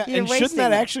 gun. Yeah, You're and shouldn't that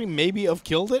wasting it. actually maybe have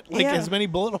killed it? Like Yeah. as many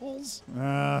bullet holes?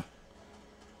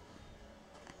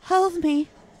 Help me.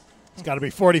 It's got to be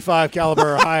 45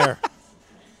 caliber or higher.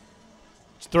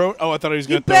 Just throw it. Oh, I thought he was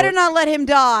You going to throw better it. not let him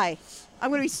die. I'm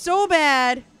going to be so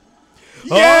bad.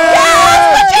 Yeah.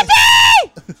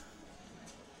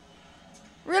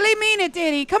 Really mean it,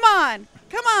 Danny. Come on.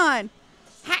 Come on.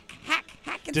 Hack.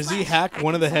 And Does he slash. hack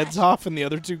one of the heads off and the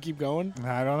other two keep going?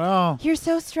 I don't know. You're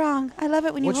so strong. I love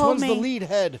it when Which you hold one's me. the lead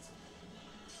head?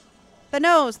 The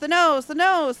nose.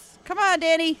 Come on,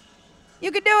 Danny.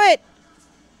 You can do it.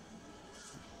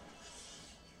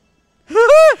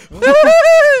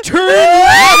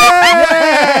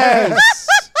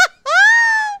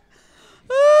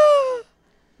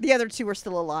 The other two are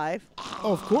still alive.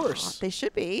 Oh, of course. They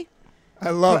should be. I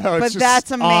love how But it's just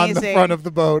that's on the amazing. front of the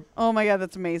boat. Oh my god,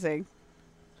 that's amazing.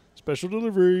 Special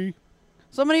delivery.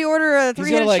 Somebody order a He's gonna,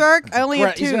 three-headed shark. I only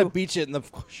have He's gonna two. beach it, and the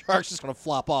shark's just gonna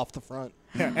flop off the front.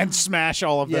 Yeah, and smash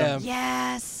all of Yeah. them.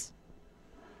 Yes.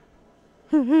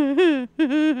 Yeah.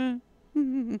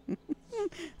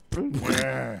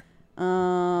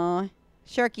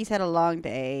 Sharky's had a long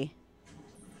day.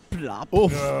 Plop.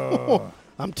 Oh,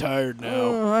 I'm tired now.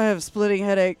 Oh, I have a splitting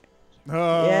headache.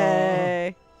 Oh.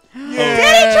 Yay.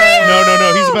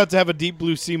 No. He's about to have a deep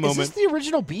blue sea Is moment. this the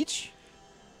original beach?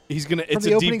 He's gonna. From It's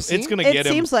the a opening deep. scene? It's gonna It get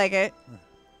him. seems like it.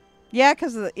 Yeah,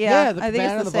 because The I think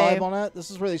cabana, it's the the same. vibe on that.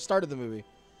 This is where they started the movie.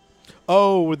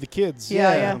 Oh, with the kids.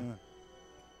 Yeah.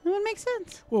 It would make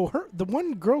sense. Well, the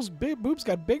one girl's boobs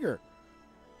got bigger.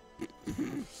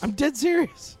 I'm dead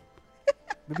serious.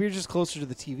 Maybe you're just closer to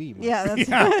the TV. Mike. Yeah, that's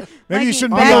Maybe Mikey, you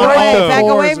shouldn't back be on away, all back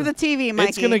fours away and- from the TV, Mikey.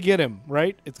 It's gonna get him,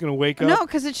 right? It's gonna wake up. No,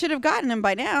 because it should have gotten him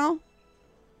by now.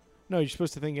 No, you're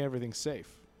supposed to think everything's safe.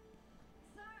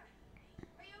 Sir,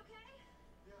 are you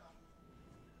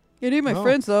okay? It ain't my No.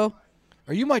 friends though.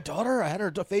 Are you my daughter? I had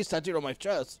her face tattooed on my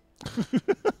chest.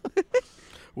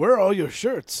 Where are all your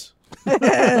shirts? I've never seen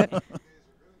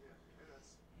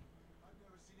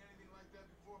anything like that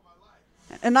before in my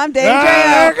life. And I'm Dave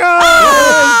There it Trejo. goes!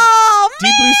 Oh,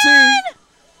 Deep Blue Sea.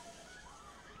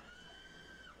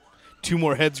 2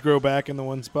 more heads grow back in the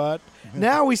one spot.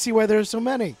 Now we see why there are so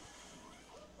many.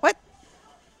 what?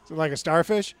 Is it like a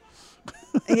starfish?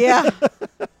 Yeah.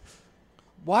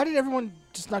 Why did everyone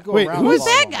just not go Wait, around? who the is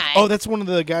that bottom? guy? Oh, that's one of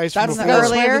the guys That's from the before. guy that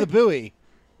swam Earlier? to the buoy.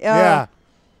 Yeah.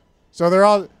 So they're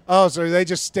all. Oh, so they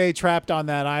just stay trapped on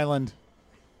that island.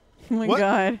 Oh my What?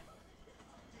 god.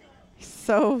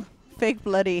 So fake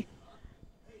bloody.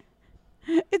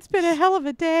 It's been a hell of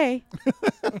a day.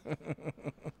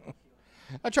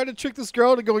 I tried to trick this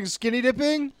girl into going skinny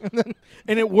dipping.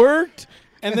 And it worked.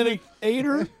 And then it ate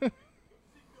her.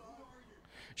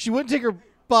 She wouldn't take her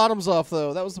bottoms off,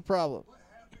 though. That was the problem.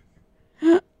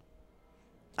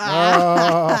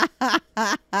 Oh. You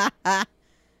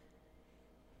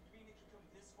mean it can come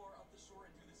this far up the shore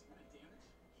and do this kind of damage?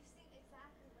 You've seen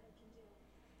exactly what it can do.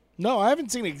 No, I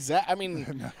haven't seen exact. I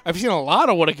mean, I've seen a lot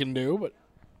of what it can do, but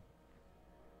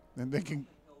And they can.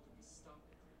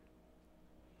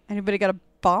 Anybody got a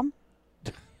bomb?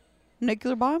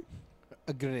 Nuclear bomb?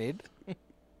 Agreed. The only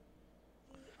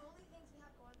things we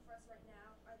have going for us right now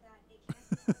are that it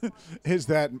can't Is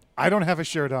that I don't have a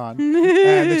shirt on,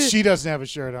 and that she doesn't have a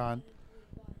shirt on.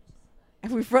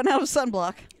 And we've run out of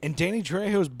sunblock. and Danny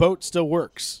Trejo's boat still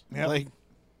works. Yep. Like, There's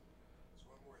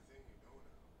one more thing you know now.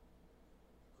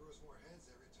 It grows more heads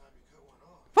every time you cut one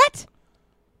off. What?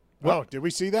 Whoa, did we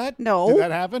see that? No. Did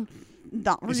that happen?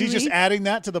 Not really. Is he just adding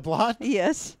that to the plot?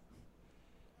 Yes.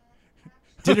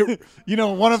 did it? You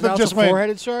know, one of So now them it's just a went.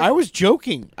 four-headed shark? I was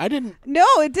joking. I didn't. No,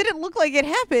 it didn't look like it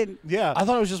happened. Yeah. I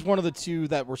thought it was just one of the two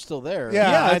that were still there.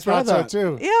 Yeah, Yeah, I that's what I thought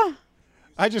so thought. too. Yeah.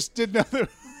 I just didn't know that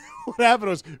what happened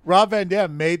was Rob Van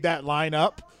Dam made that line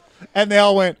up, and they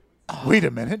all went, "Wait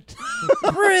a minute,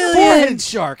 Brilliant. Four-headed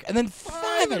shark and then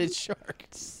five-headed shark.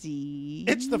 See.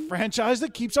 it's the franchise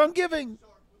that keeps on giving."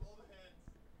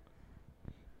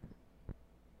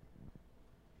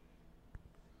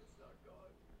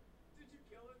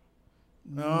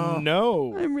 No.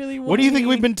 No. I'm really What do you think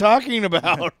whiny. we've been talking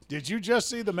about? Did you just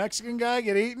see the Mexican guy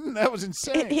get eaten? That was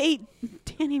insane. It ate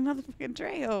Danny motherfucking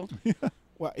Trejo.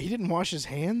 What, he didn't wash his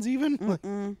hands even? Like,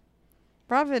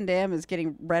 Rob Van Dam is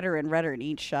getting redder and redder in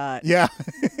each shot. Yeah.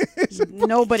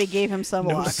 Nobody gave him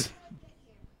sunblock. Did you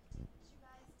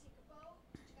guys take a boat?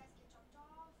 Did you guys get jumped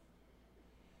off?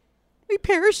 We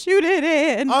parachuted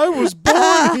in. I was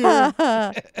born here.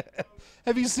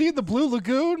 Have you seen the Blue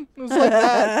Lagoon? It was like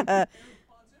that.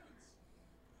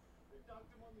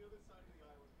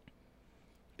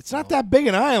 it's not that big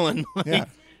an island. Yeah.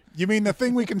 You mean the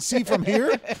thing we can see from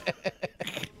here?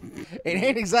 It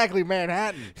ain't exactly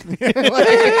Manhattan.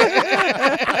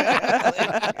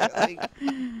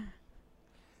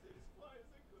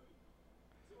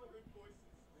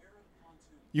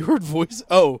 You heard voices?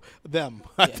 Oh, them.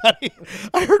 I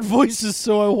heard voices,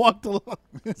 so I walked along.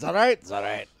 It's all right. It's all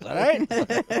right. It's all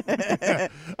right.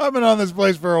 I've been on this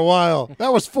place for a while.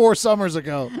 That was 4 summers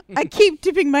ago. I keep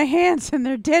dipping my hands in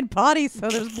their dead bodies so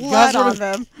there's blood on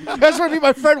them. You guys want to be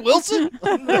my friend Wilson?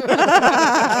 I'm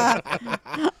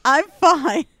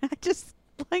fine. I just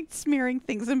like smearing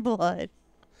things in blood.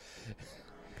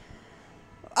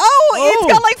 Oh,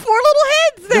 it's got like 4 little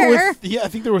heads there. Yeah, I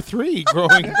think there were 3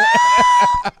 growing.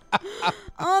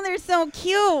 Oh, they're so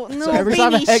cute. Little Every baby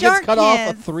time a head gets shark cut off, a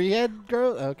heads. 3-head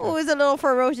girl? Okay. Oh, it's a little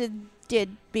ferocious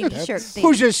dead baby shark thing.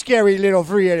 Who's a scary little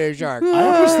 3-headed shark?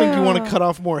 I always think you want to cut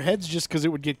off more heads just because it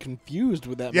would get confused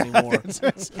with that many more.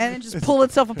 And it just pull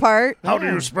itself apart. How do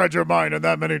you spread your mind in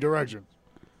that many directions?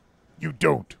 You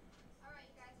don't. All right, you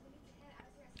guys, we need to get out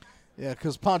of here. Yeah,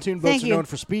 because pontoon Thank boats are you. known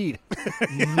for speed.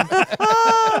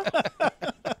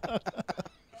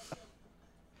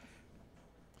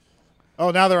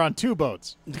 Oh, now they're on 2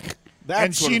 boats. That's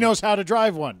And she knows how to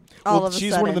drive one. All Well, of a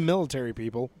she's sudden. one of the military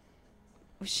people.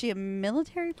 Was she a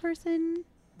military person?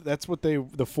 That's what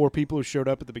the 4 people who showed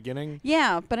up at the beginning.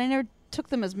 Yeah, but I never took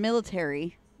them as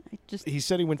military. I just He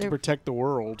said he went to They're- protect the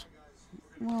world.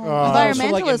 well, so like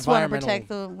environmentalists want to environmental- protect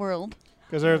the world.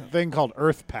 Because there's a thing called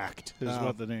Earth Pact is Oh.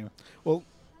 what the name. Well,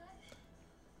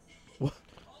 what?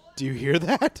 Do you hear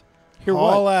that? Hear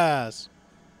All what? ass.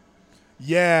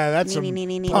 Yeah, that's some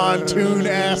pontoon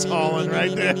ass hauling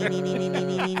right there.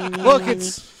 Look,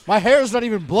 it's my hair's not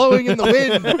even blowing in the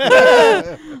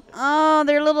wind. Oh,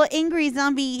 they're little angry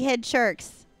zombie head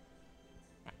sharks.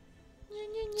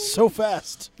 So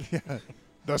fast.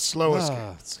 The slowest,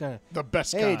 It's kinda, the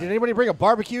best hey, kind. did anybody bring a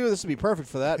barbecue? This would be perfect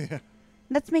for that.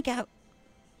 Let's make out.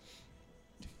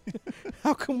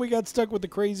 How come we got stuck with the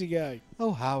crazy guy?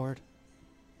 Oh, Howard.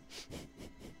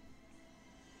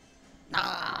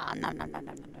 Ah, no, no, no,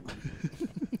 no, no, no.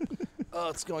 Oh,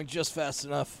 it's going just fast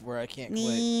enough where I can't quit.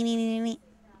 Nee, nee, nee, nee.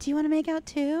 Do you want to make out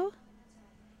too?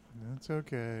 That's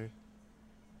okay.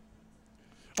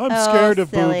 I'm Oh, scared of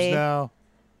silly. boobs now.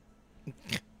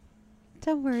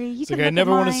 Don't worry. You It's can like I look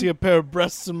never at want to mine. see a pair of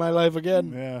breasts in my life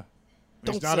again. Yeah.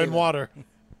 Don't It's not say in that. water.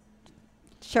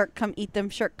 Shark, come eat them.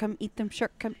 Shark, come eat them.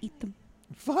 Shark, come eat them.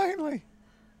 Finally.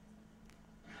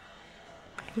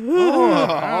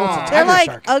 Oh, They're like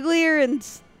shark. uglier and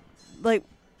like.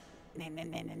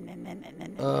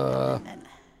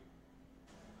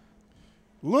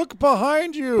 Look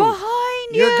behind you.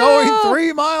 Behind you. You're going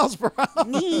 3 miles per hour.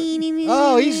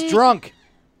 Oh, he's drunk.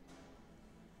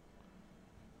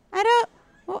 I don't.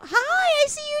 Well, hi, I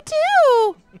see you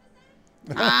too.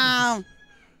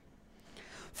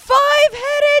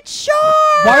 5-headed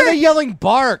shark. Why are they yelling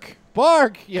bark?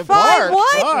 Bark. You Five bark.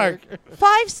 what? Bark.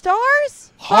 5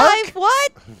 stars? Hark. 5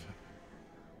 what?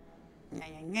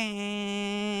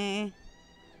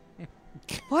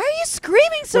 Why are you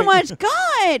screaming so much?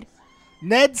 God.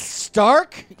 Ned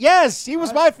Stark? Yes, he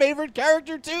was my favorite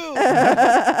character too.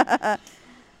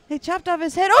 They chopped off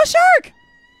his head. Oh, shark.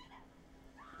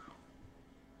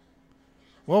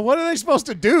 Well, what are they supposed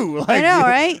to do? Like, I know,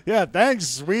 right? Yeah,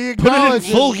 thanks. We Put it in acknowledge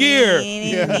it. full gear.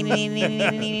 I'm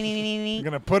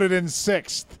going to put it in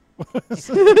 6th.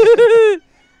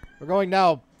 We're going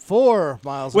now 4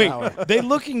 miles Wait, an hour. they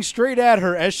looking straight at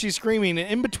her as she's screaming, and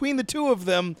in between the two of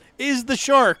them is the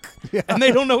shark, and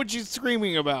they don't know what she's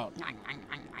screaming about.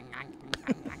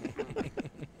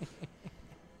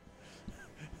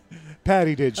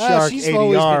 Patty did Shark she's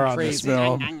always been ADR on this crazy.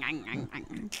 film.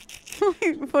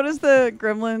 What is the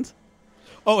gremlins?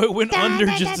 Oh, it went under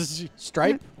just as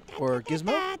Stripe or Gizmo?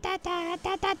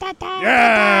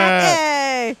 Yeah!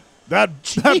 Hey. That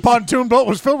pontoon boat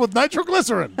was filled with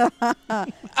nitroglycerin.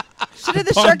 Shouldn't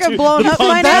the shark have blown up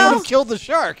by That would now? have killed the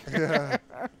shark.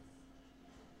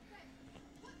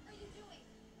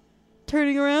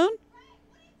 Turning around?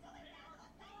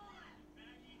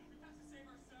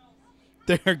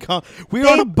 they're gone. We're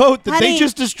on a boat that they honey,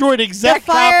 just destroyed exact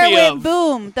the fire copy went of.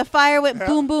 boom. The fire went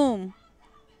boom boom.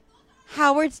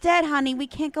 Howard's dead, honey. We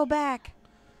can't go back.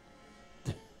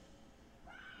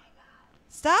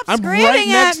 Stop I'm screaming right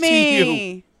next at to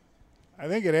me. I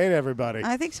think it ate everybody.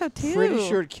 I think so too. Pretty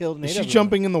sure it killed Is Nate. she everyone.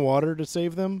 jumping in the water to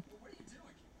save them?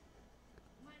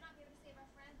 Might not be able to save our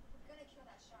friend, but we're gonna kill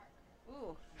that shark.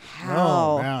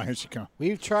 How? Oh, now here she comes.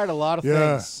 We've tried a lot of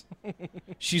Yeah. things.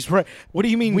 She's right. What do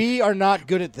you mean? We are not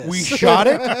good at this. We shot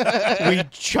it. We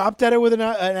chopped at it with an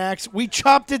axe. We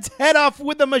chopped its head off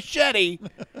with a machete.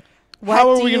 What How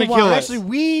are do we you going to kill want? it? Actually,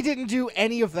 we didn't do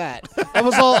any of that. That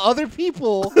was all other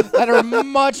people that are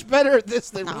much better at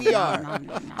this than we are.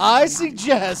 I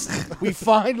suggest we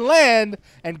find land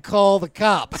and call the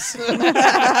cops. They're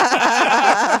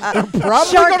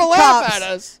probably Shark going to laugh cops. at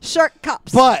us. Shark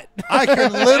cops. But I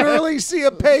can literally see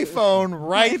a payphone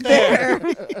right there.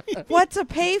 What's a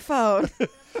payphone?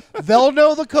 they'll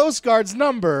know the Coast Guard's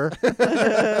number,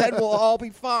 and we'll all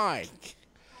be fine.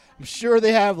 I'm sure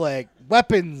they have, like,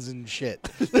 weapons and shit.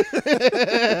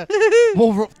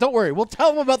 Well, don't worry. We'll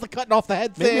tell them about the cutting off the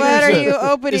head thing. What are there's a- you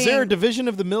opening? Is there a division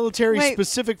of the military Wait.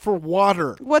 specific for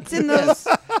water? What's in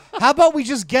the? How about we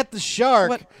just get the shark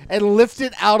What? and lift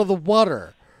it out of the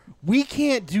water? We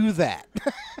can't do that. That's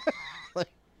perfect. Come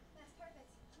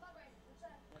on, Brandon.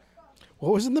 Let's go.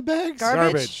 What was in the bags?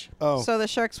 Garbage. Oh, So the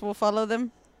sharks will follow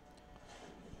them.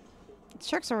 The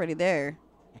shark's already there.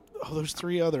 oh, those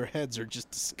 3 other heads are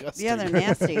just disgusting. Yeah, they're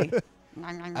nasty.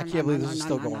 I can't believe this is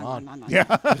still going on. Yeah.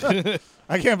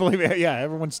 I can't believe it. Yeah,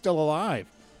 everyone's still alive.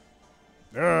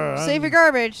 Save your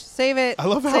garbage. Save it. I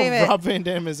love how Save it. Rob Van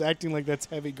Dam is acting like that's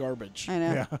heavy garbage. I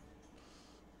know. Yeah.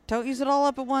 Don't use it all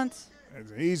up at once.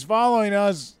 He's following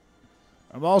us.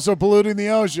 I'm also polluting the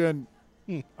ocean.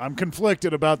 I'm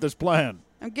conflicted about this plan.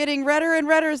 I'm getting redder and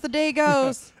redder as the day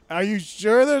goes. Are you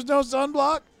sure there's no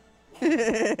sunblock?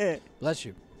 Bless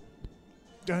you.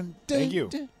 Dun, Thank you.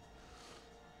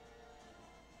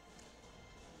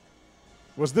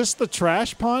 Was this the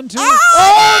trash pond too?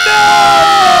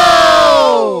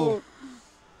 Oh,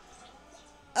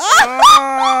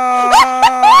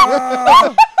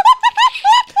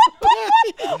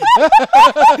 It's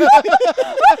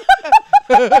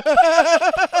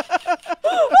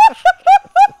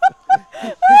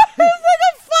like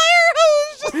a fire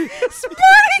hose just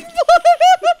spurting blood.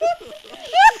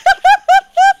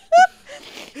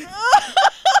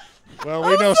 Well,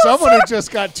 we know someone who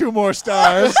just got 2 more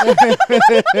stars. Oh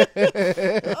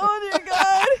dear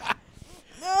God.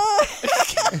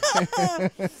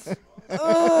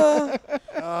 Oh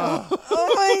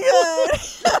my God.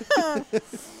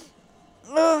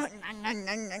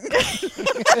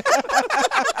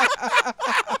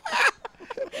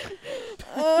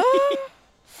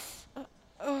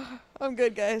 Oh. I'm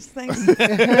good, guys. Thanks.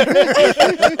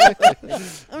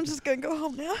 I'm just gonna go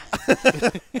home now.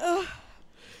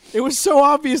 It was so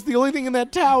obvious. The only thing in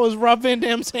that towel was Rob Van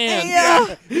Dam's hand.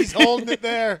 Yeah. He's holding it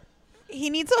there, He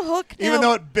needs a hook now. even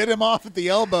though it bit him off at the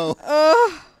elbow.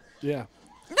 Yeah.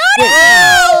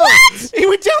 No! He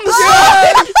went down the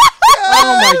side.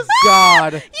 Oh my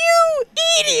God! You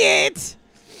idiot!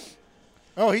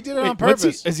 Oh, he did it Wait, on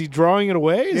purpose. is he drawing it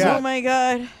away? Is Yeah. Oh my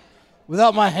God.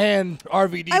 Without my hand,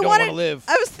 RVD don't want to live.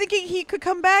 I was thinking he could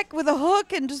come back with a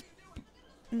hook and just.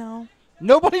 No.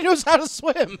 Nobody knows how to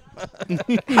swim.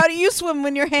 How do you swim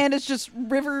when your hand is just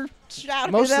river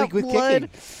shot Mostly without with blood? kicking.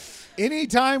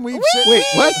 Anytime we've Wait,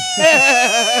 what?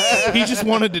 He just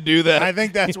wanted to do that. I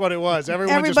think that's what it was.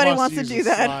 Everybody Everybody wants wants to use do the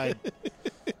that. slide.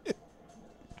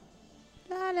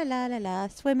 La la la la la.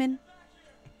 Swimming.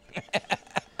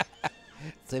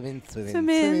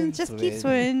 Swimming. Just keep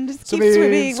swimming. Just Swimming, keep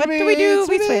swimming. What do we do?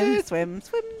 We swimming. swim.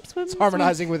 It's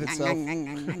harmonizing with itself.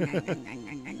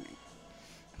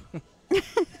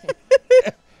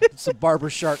 It's a Barber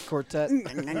Shark quartet.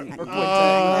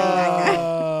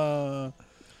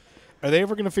 Are they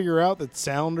ever going to figure out that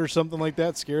sound or something like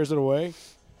that scares it away?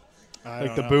 I Like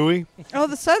don't the know. buoy? Oh,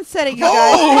 the sun's setting, you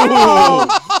guys.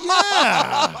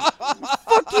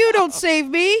 Fuck you, don't save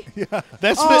me.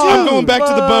 That's I'm going back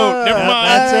to the boat. Never mind.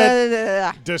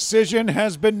 That's it. Decision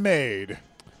has been made.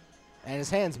 And his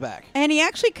hand's back. And he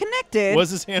actually connected. Was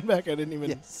his hand back? I didn't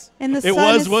even. Yes. and the It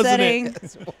sun was, is wasn't setting.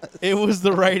 it? It was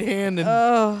the right hand. And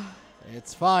Oh.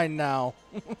 It's fine now.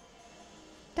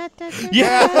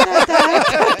 yeah.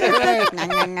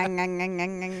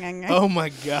 Oh. Oh my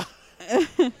god.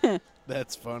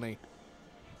 That's funny.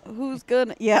 Who's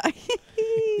gonna? Yeah.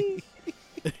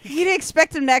 You didn't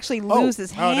expect him to actually lose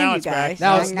his hand, now you it's back. guys.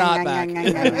 Now it's not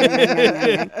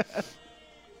back.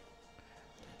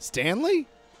 Stanley?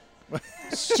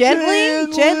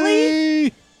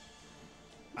 Gently.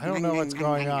 I don't know what's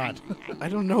going on. I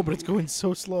don't know, but it's going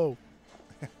so slow.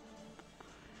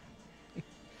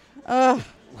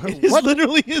 It is What-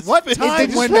 literally his what face. time They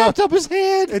just window? wrapped up his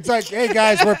hand. It's like, hey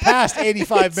guys, we're past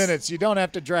 85 minutes. You don't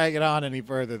have to drag it on any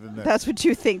further than this. That's what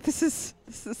you think. This is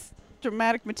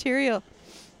dramatic material.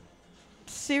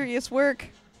 Serious work.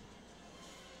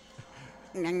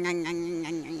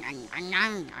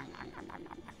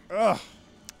 Ugh.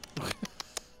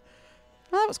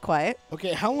 Well, that was quiet.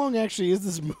 Okay, how long actually is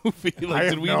this movie? Like, I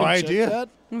did have we no even check idea. that?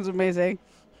 It was amazing.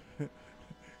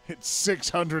 It's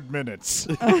 600 minutes.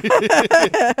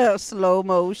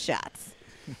 Slow-mo shots.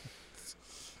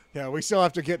 Yeah, we still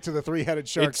have to get to the 3-headed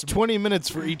sharks. It's 20 minutes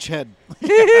for each head.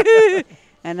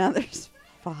 And now there's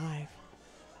 5.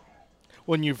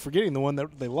 When you're forgetting the one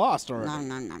that they lost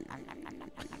already.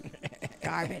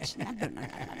 Garbage.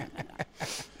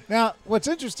 Now, what's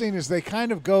interesting is they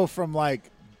kind of go from like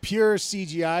pure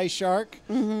CGI shark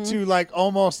to like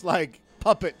almost like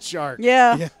puppet shark.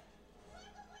 Yeah. Yeah.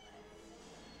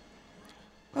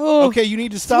 Oh. Okay, you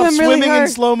need to stop Swim really swimming in hard.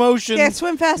 slow motion. Yeah,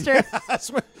 swim faster.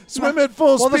 Swim at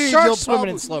full Well, speed. the shark's you'll swimming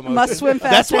probably- in slow motion. Must swim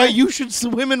faster. That's why you should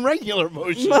swim in regular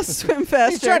motion. must swim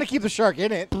faster. He's trying to keep the shark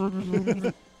in it.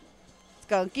 It's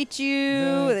gonna get you,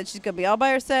 and then she's gonna be all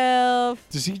by herself.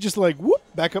 Does he just like whoop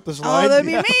back up the slide? Oh, that'd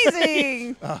be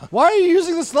amazing. Why are you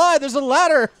using the slide? There's a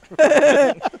ladder.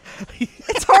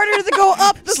 It's harder to go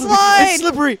up the slide. It's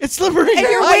slippery. It's slippery. And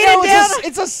you're I weighted know, down.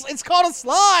 it's called a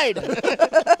slide.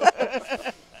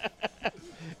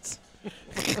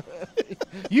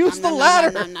 Use the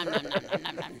ladder.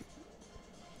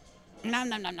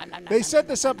 They set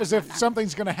this up as if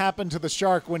something's going to happen to the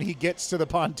shark when he gets to the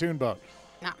pontoon boat.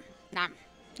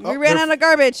 We ran out of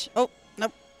garbage. Oh,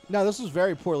 nope. No, this was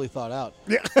very poorly thought out.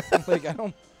 Yeah. Like I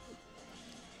don't.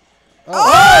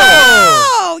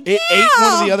 Oh, It yeah. ate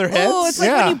one of the other heads? Oh, it's like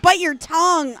Yeah. when you bite your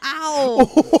tongue. Ow.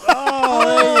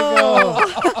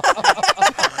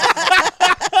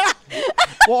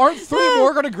 Well, aren't 3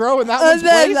 more going to grow in that one's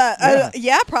place?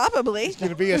 Yeah, probably. Going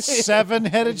to be a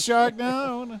 7-headed shark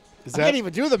now. Is I that, can't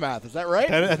even do the math. Is that right?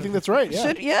 I think that's right. Yeah.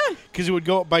 Should yeah. Because it would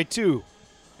go up by 2.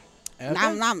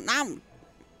 Okay.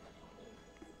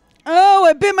 Oh,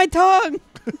 bit my tongue.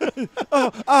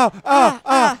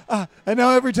 And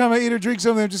now every time I eat or drink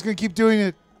something, I'm just going to keep doing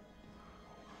it.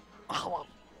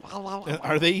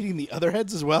 Are they eating the other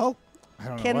heads as well? I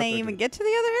don't know Can what they they're even doing. get to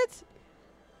the other heads?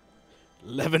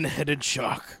 11-headed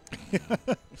shark.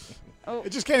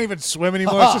 It just can't even swim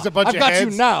anymore. It's just a bunch I've of got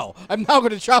heads. you now. I'm now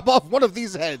going to chop off one of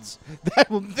these heads. That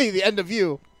will be the end of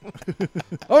you.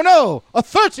 Oh no, a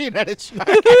 13-headed shark.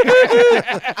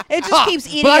 It just keeps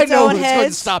eating But I its know own who's going to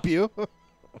heads. stop you.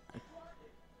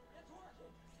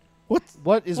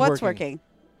 What is What's working?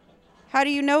 How do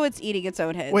you know it's eating its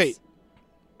own heads? Wait.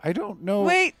 I don't know.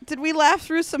 Wait, did we laugh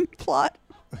through some plot?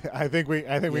 I think we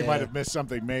Yeah. might have missed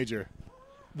something major.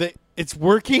 It's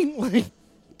working? Like,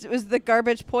 Was the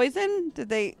garbage poison? Did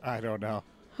they? I don't know.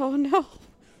 Oh no!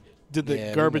 did the Yeah,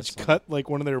 we garbage missed some. cut like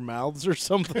one of their mouths or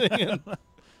something?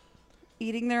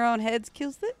 Eating their own heads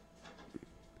kills it.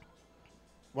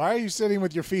 Why are you sitting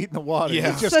with your feet in the water?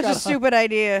 Yeah. You just Such a got stupid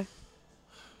idea.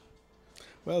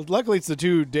 Well, luckily it's the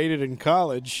two dated in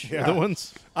college. Yeah. The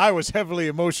ones I was heavily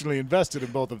emotionally invested in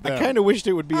both of them. I kind of wished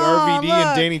it would be Oh, RVD and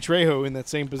look. Danny Trejo in that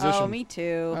same position. Oh, me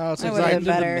too. Oh, it's that would have been exactly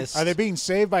the better. miss. Are they being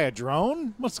saved by a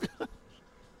drone? What's?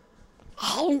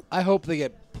 I hope they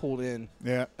get pulled in.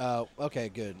 Yeah. Okay,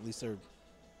 good. At least they're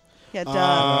Yeah,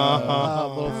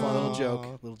 duh. little fun,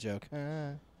 little joke.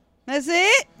 That's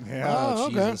it. Yeah. Oh,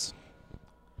 okay. Jesus.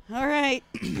 All right.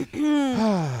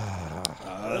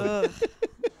 Ugh.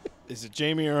 Is it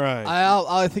Jamie or I?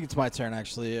 I think it's my turn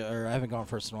actually, or I haven't gone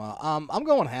first in a while. I'm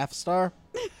going half star.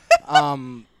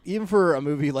 Even for a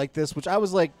movie like this, which I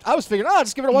was figuring, I'll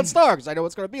just give it a 1 star because I know what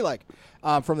it's going to be like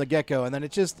from the get go, and then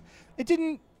it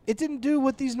didn't do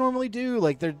what these normally do.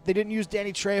 Like they didn't use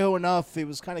Danny Trejo enough. It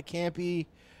was kind of campy,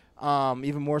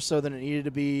 even more so than it needed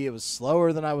to be. It was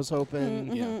slower than I was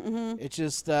hoping. It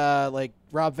just like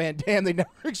Rob Van Dam. They never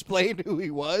explained who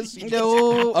he was. He just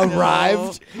No,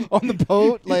 arrived on the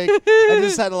boat. Like I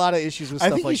just had a lot of issues with I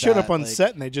stuff think like he showed that. up on like,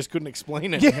 set and they just couldn't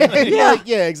explain it.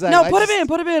 Yeah, exactly. No, I put just- him in.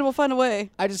 Put him in. We'll find a way.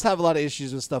 I just have a lot of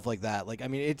issues with stuff like that. Like, I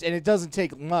mean, it doesn't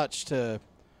take much to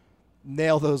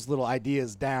nail those little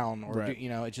ideas down, or Right.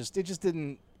 it just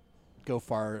didn't go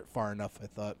far enough. I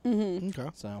thought. Okay.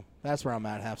 So that's where I'm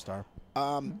at, half star.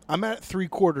 I'm at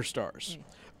 3/4 stars.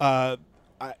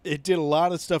 It did a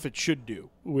lot of stuff it should do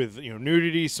with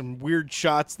nudity, some weird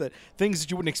shots, things that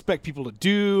you wouldn't expect people to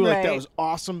do. Like that Right. was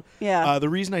awesome. Yeah. The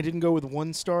reason I didn't go with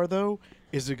 1 star though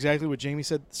is exactly what Jamie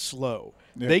said. Slow.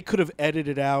 Yeah. They could have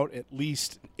edited out at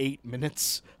least 8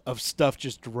 minutes of stuff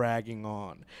just dragging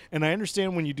on. And I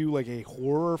understand when you do like a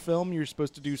horror film, you're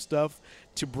supposed to do stuff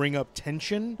to bring up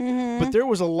tension. But there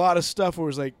was a lot of stuff where it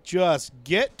was like, just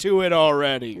get to it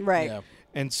already. Right. Yeah.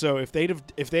 And so if they'd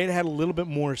had a little bit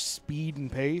more speed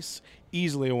and pace,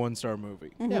 easily a 1-star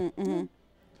movie. I'm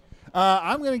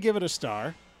going to give it a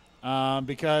star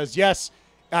because yes,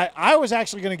 I was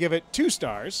actually going to give it 2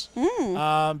 stars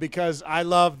because I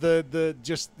love the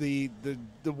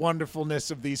wonderfulness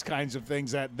of these kinds of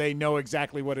things, that they know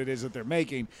exactly what it is that they're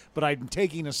making. But I'm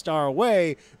taking a star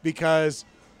away because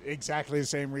exactly the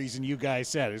same reason you guys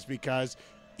said, is because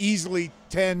easily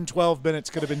 10, 12 minutes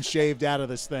could have been shaved out of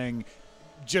this thing.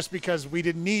 Just because we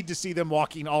didn't need to see them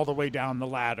walking all the way down the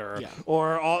ladder,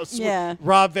 or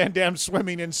Rob Van Dam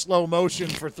swimming in slow motion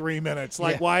for 3 minutes.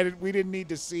 Like, we didn't need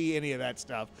to see any of that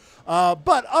stuff.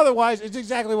 But otherwise, it's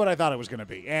exactly what I thought it was going to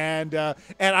be. And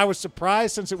I was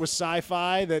surprised, since it was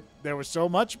sci-fi, that there was so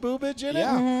much boobage in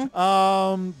it.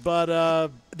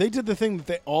 But They did the thing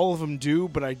that all of them do,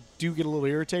 but I do get a little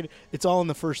irritated. It's all in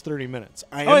the first 30 minutes.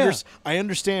 I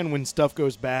understand when stuff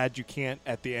goes bad, you can't,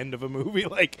 at the end of a movie,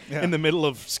 like in the middle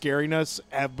of scariness,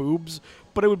 have boobs.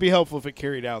 But it would be helpful if it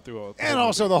carried out through all. and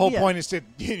also the whole point is that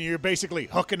you're basically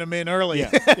hooking them in early. Yeah.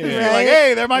 You're like,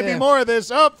 hey, there might be more of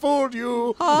this. Up, fooled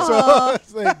you. So,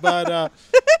 it's like,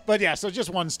 but yeah, so just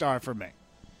 1 star for me.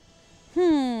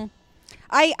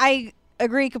 I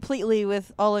agree completely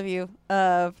with all of you.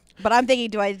 But I'm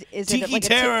thinking, is Tiki it like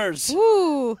Terrors.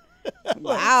 Woo!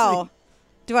 Wow.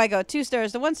 Do I go 2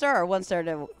 stars to 1 star, or 1 star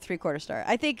to 3/4 star?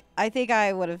 I think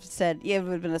I would have said it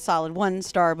would have been a solid 1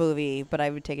 star movie, but I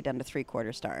would take it down to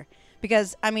 3/4 star,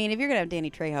 because I mean, if you're gonna have Danny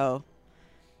Trejo,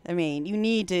 I mean, you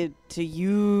need to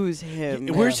use him.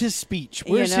 Where's his speech?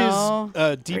 You Where's know?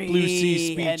 his Deep Blue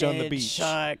Sea speech on the Three-headed beach?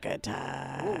 Shark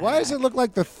attack. Why does it look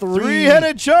like the 3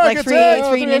 Three-headed shark Like attack!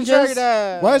 three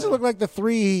ninjas? Why does it look like the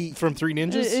 3 From Three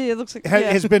Ninjas? It looks like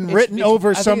has been It's written over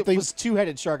I think something? It was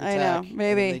 2-headed shark I attack. know, and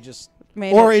maybe. then they just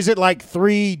made Or it- is it like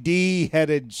 3D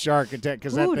headed shark attack?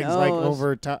 Because that Who thing's like knows?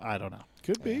 over top. I don't know.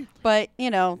 Could be. But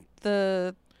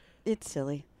it's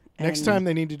silly. Next And- time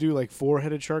they need to do like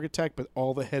 4-headed shark attack, but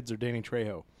all the heads are Danny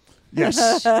Trejo.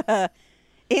 Yes.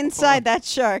 Inside that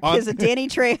shark On- is a Danny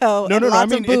Trejo. No, and no, no. I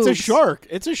lots of mean, it's a boobs. shark.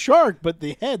 It's a shark, but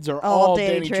the heads are all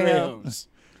Danny Trejo. Trejo's.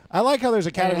 I like how there's a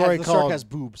And it has- category the shark called has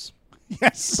boobs.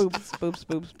 yes. Boobs, boobs,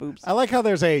 boobs, boobs. I like how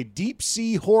there's a deep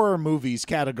sea horror movies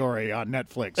category on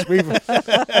Netflix.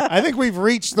 I think we've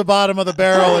reached the bottom of the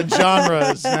barrel in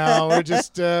genres now. We're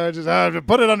just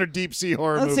put it under deep sea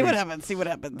horror Let's movies. see what happens. See what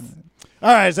happens.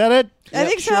 All right, is that it? I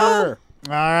think so. Sure.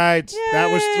 All right,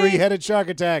 that was Yay. Three-Headed Shark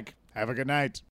Attack. Have a good night.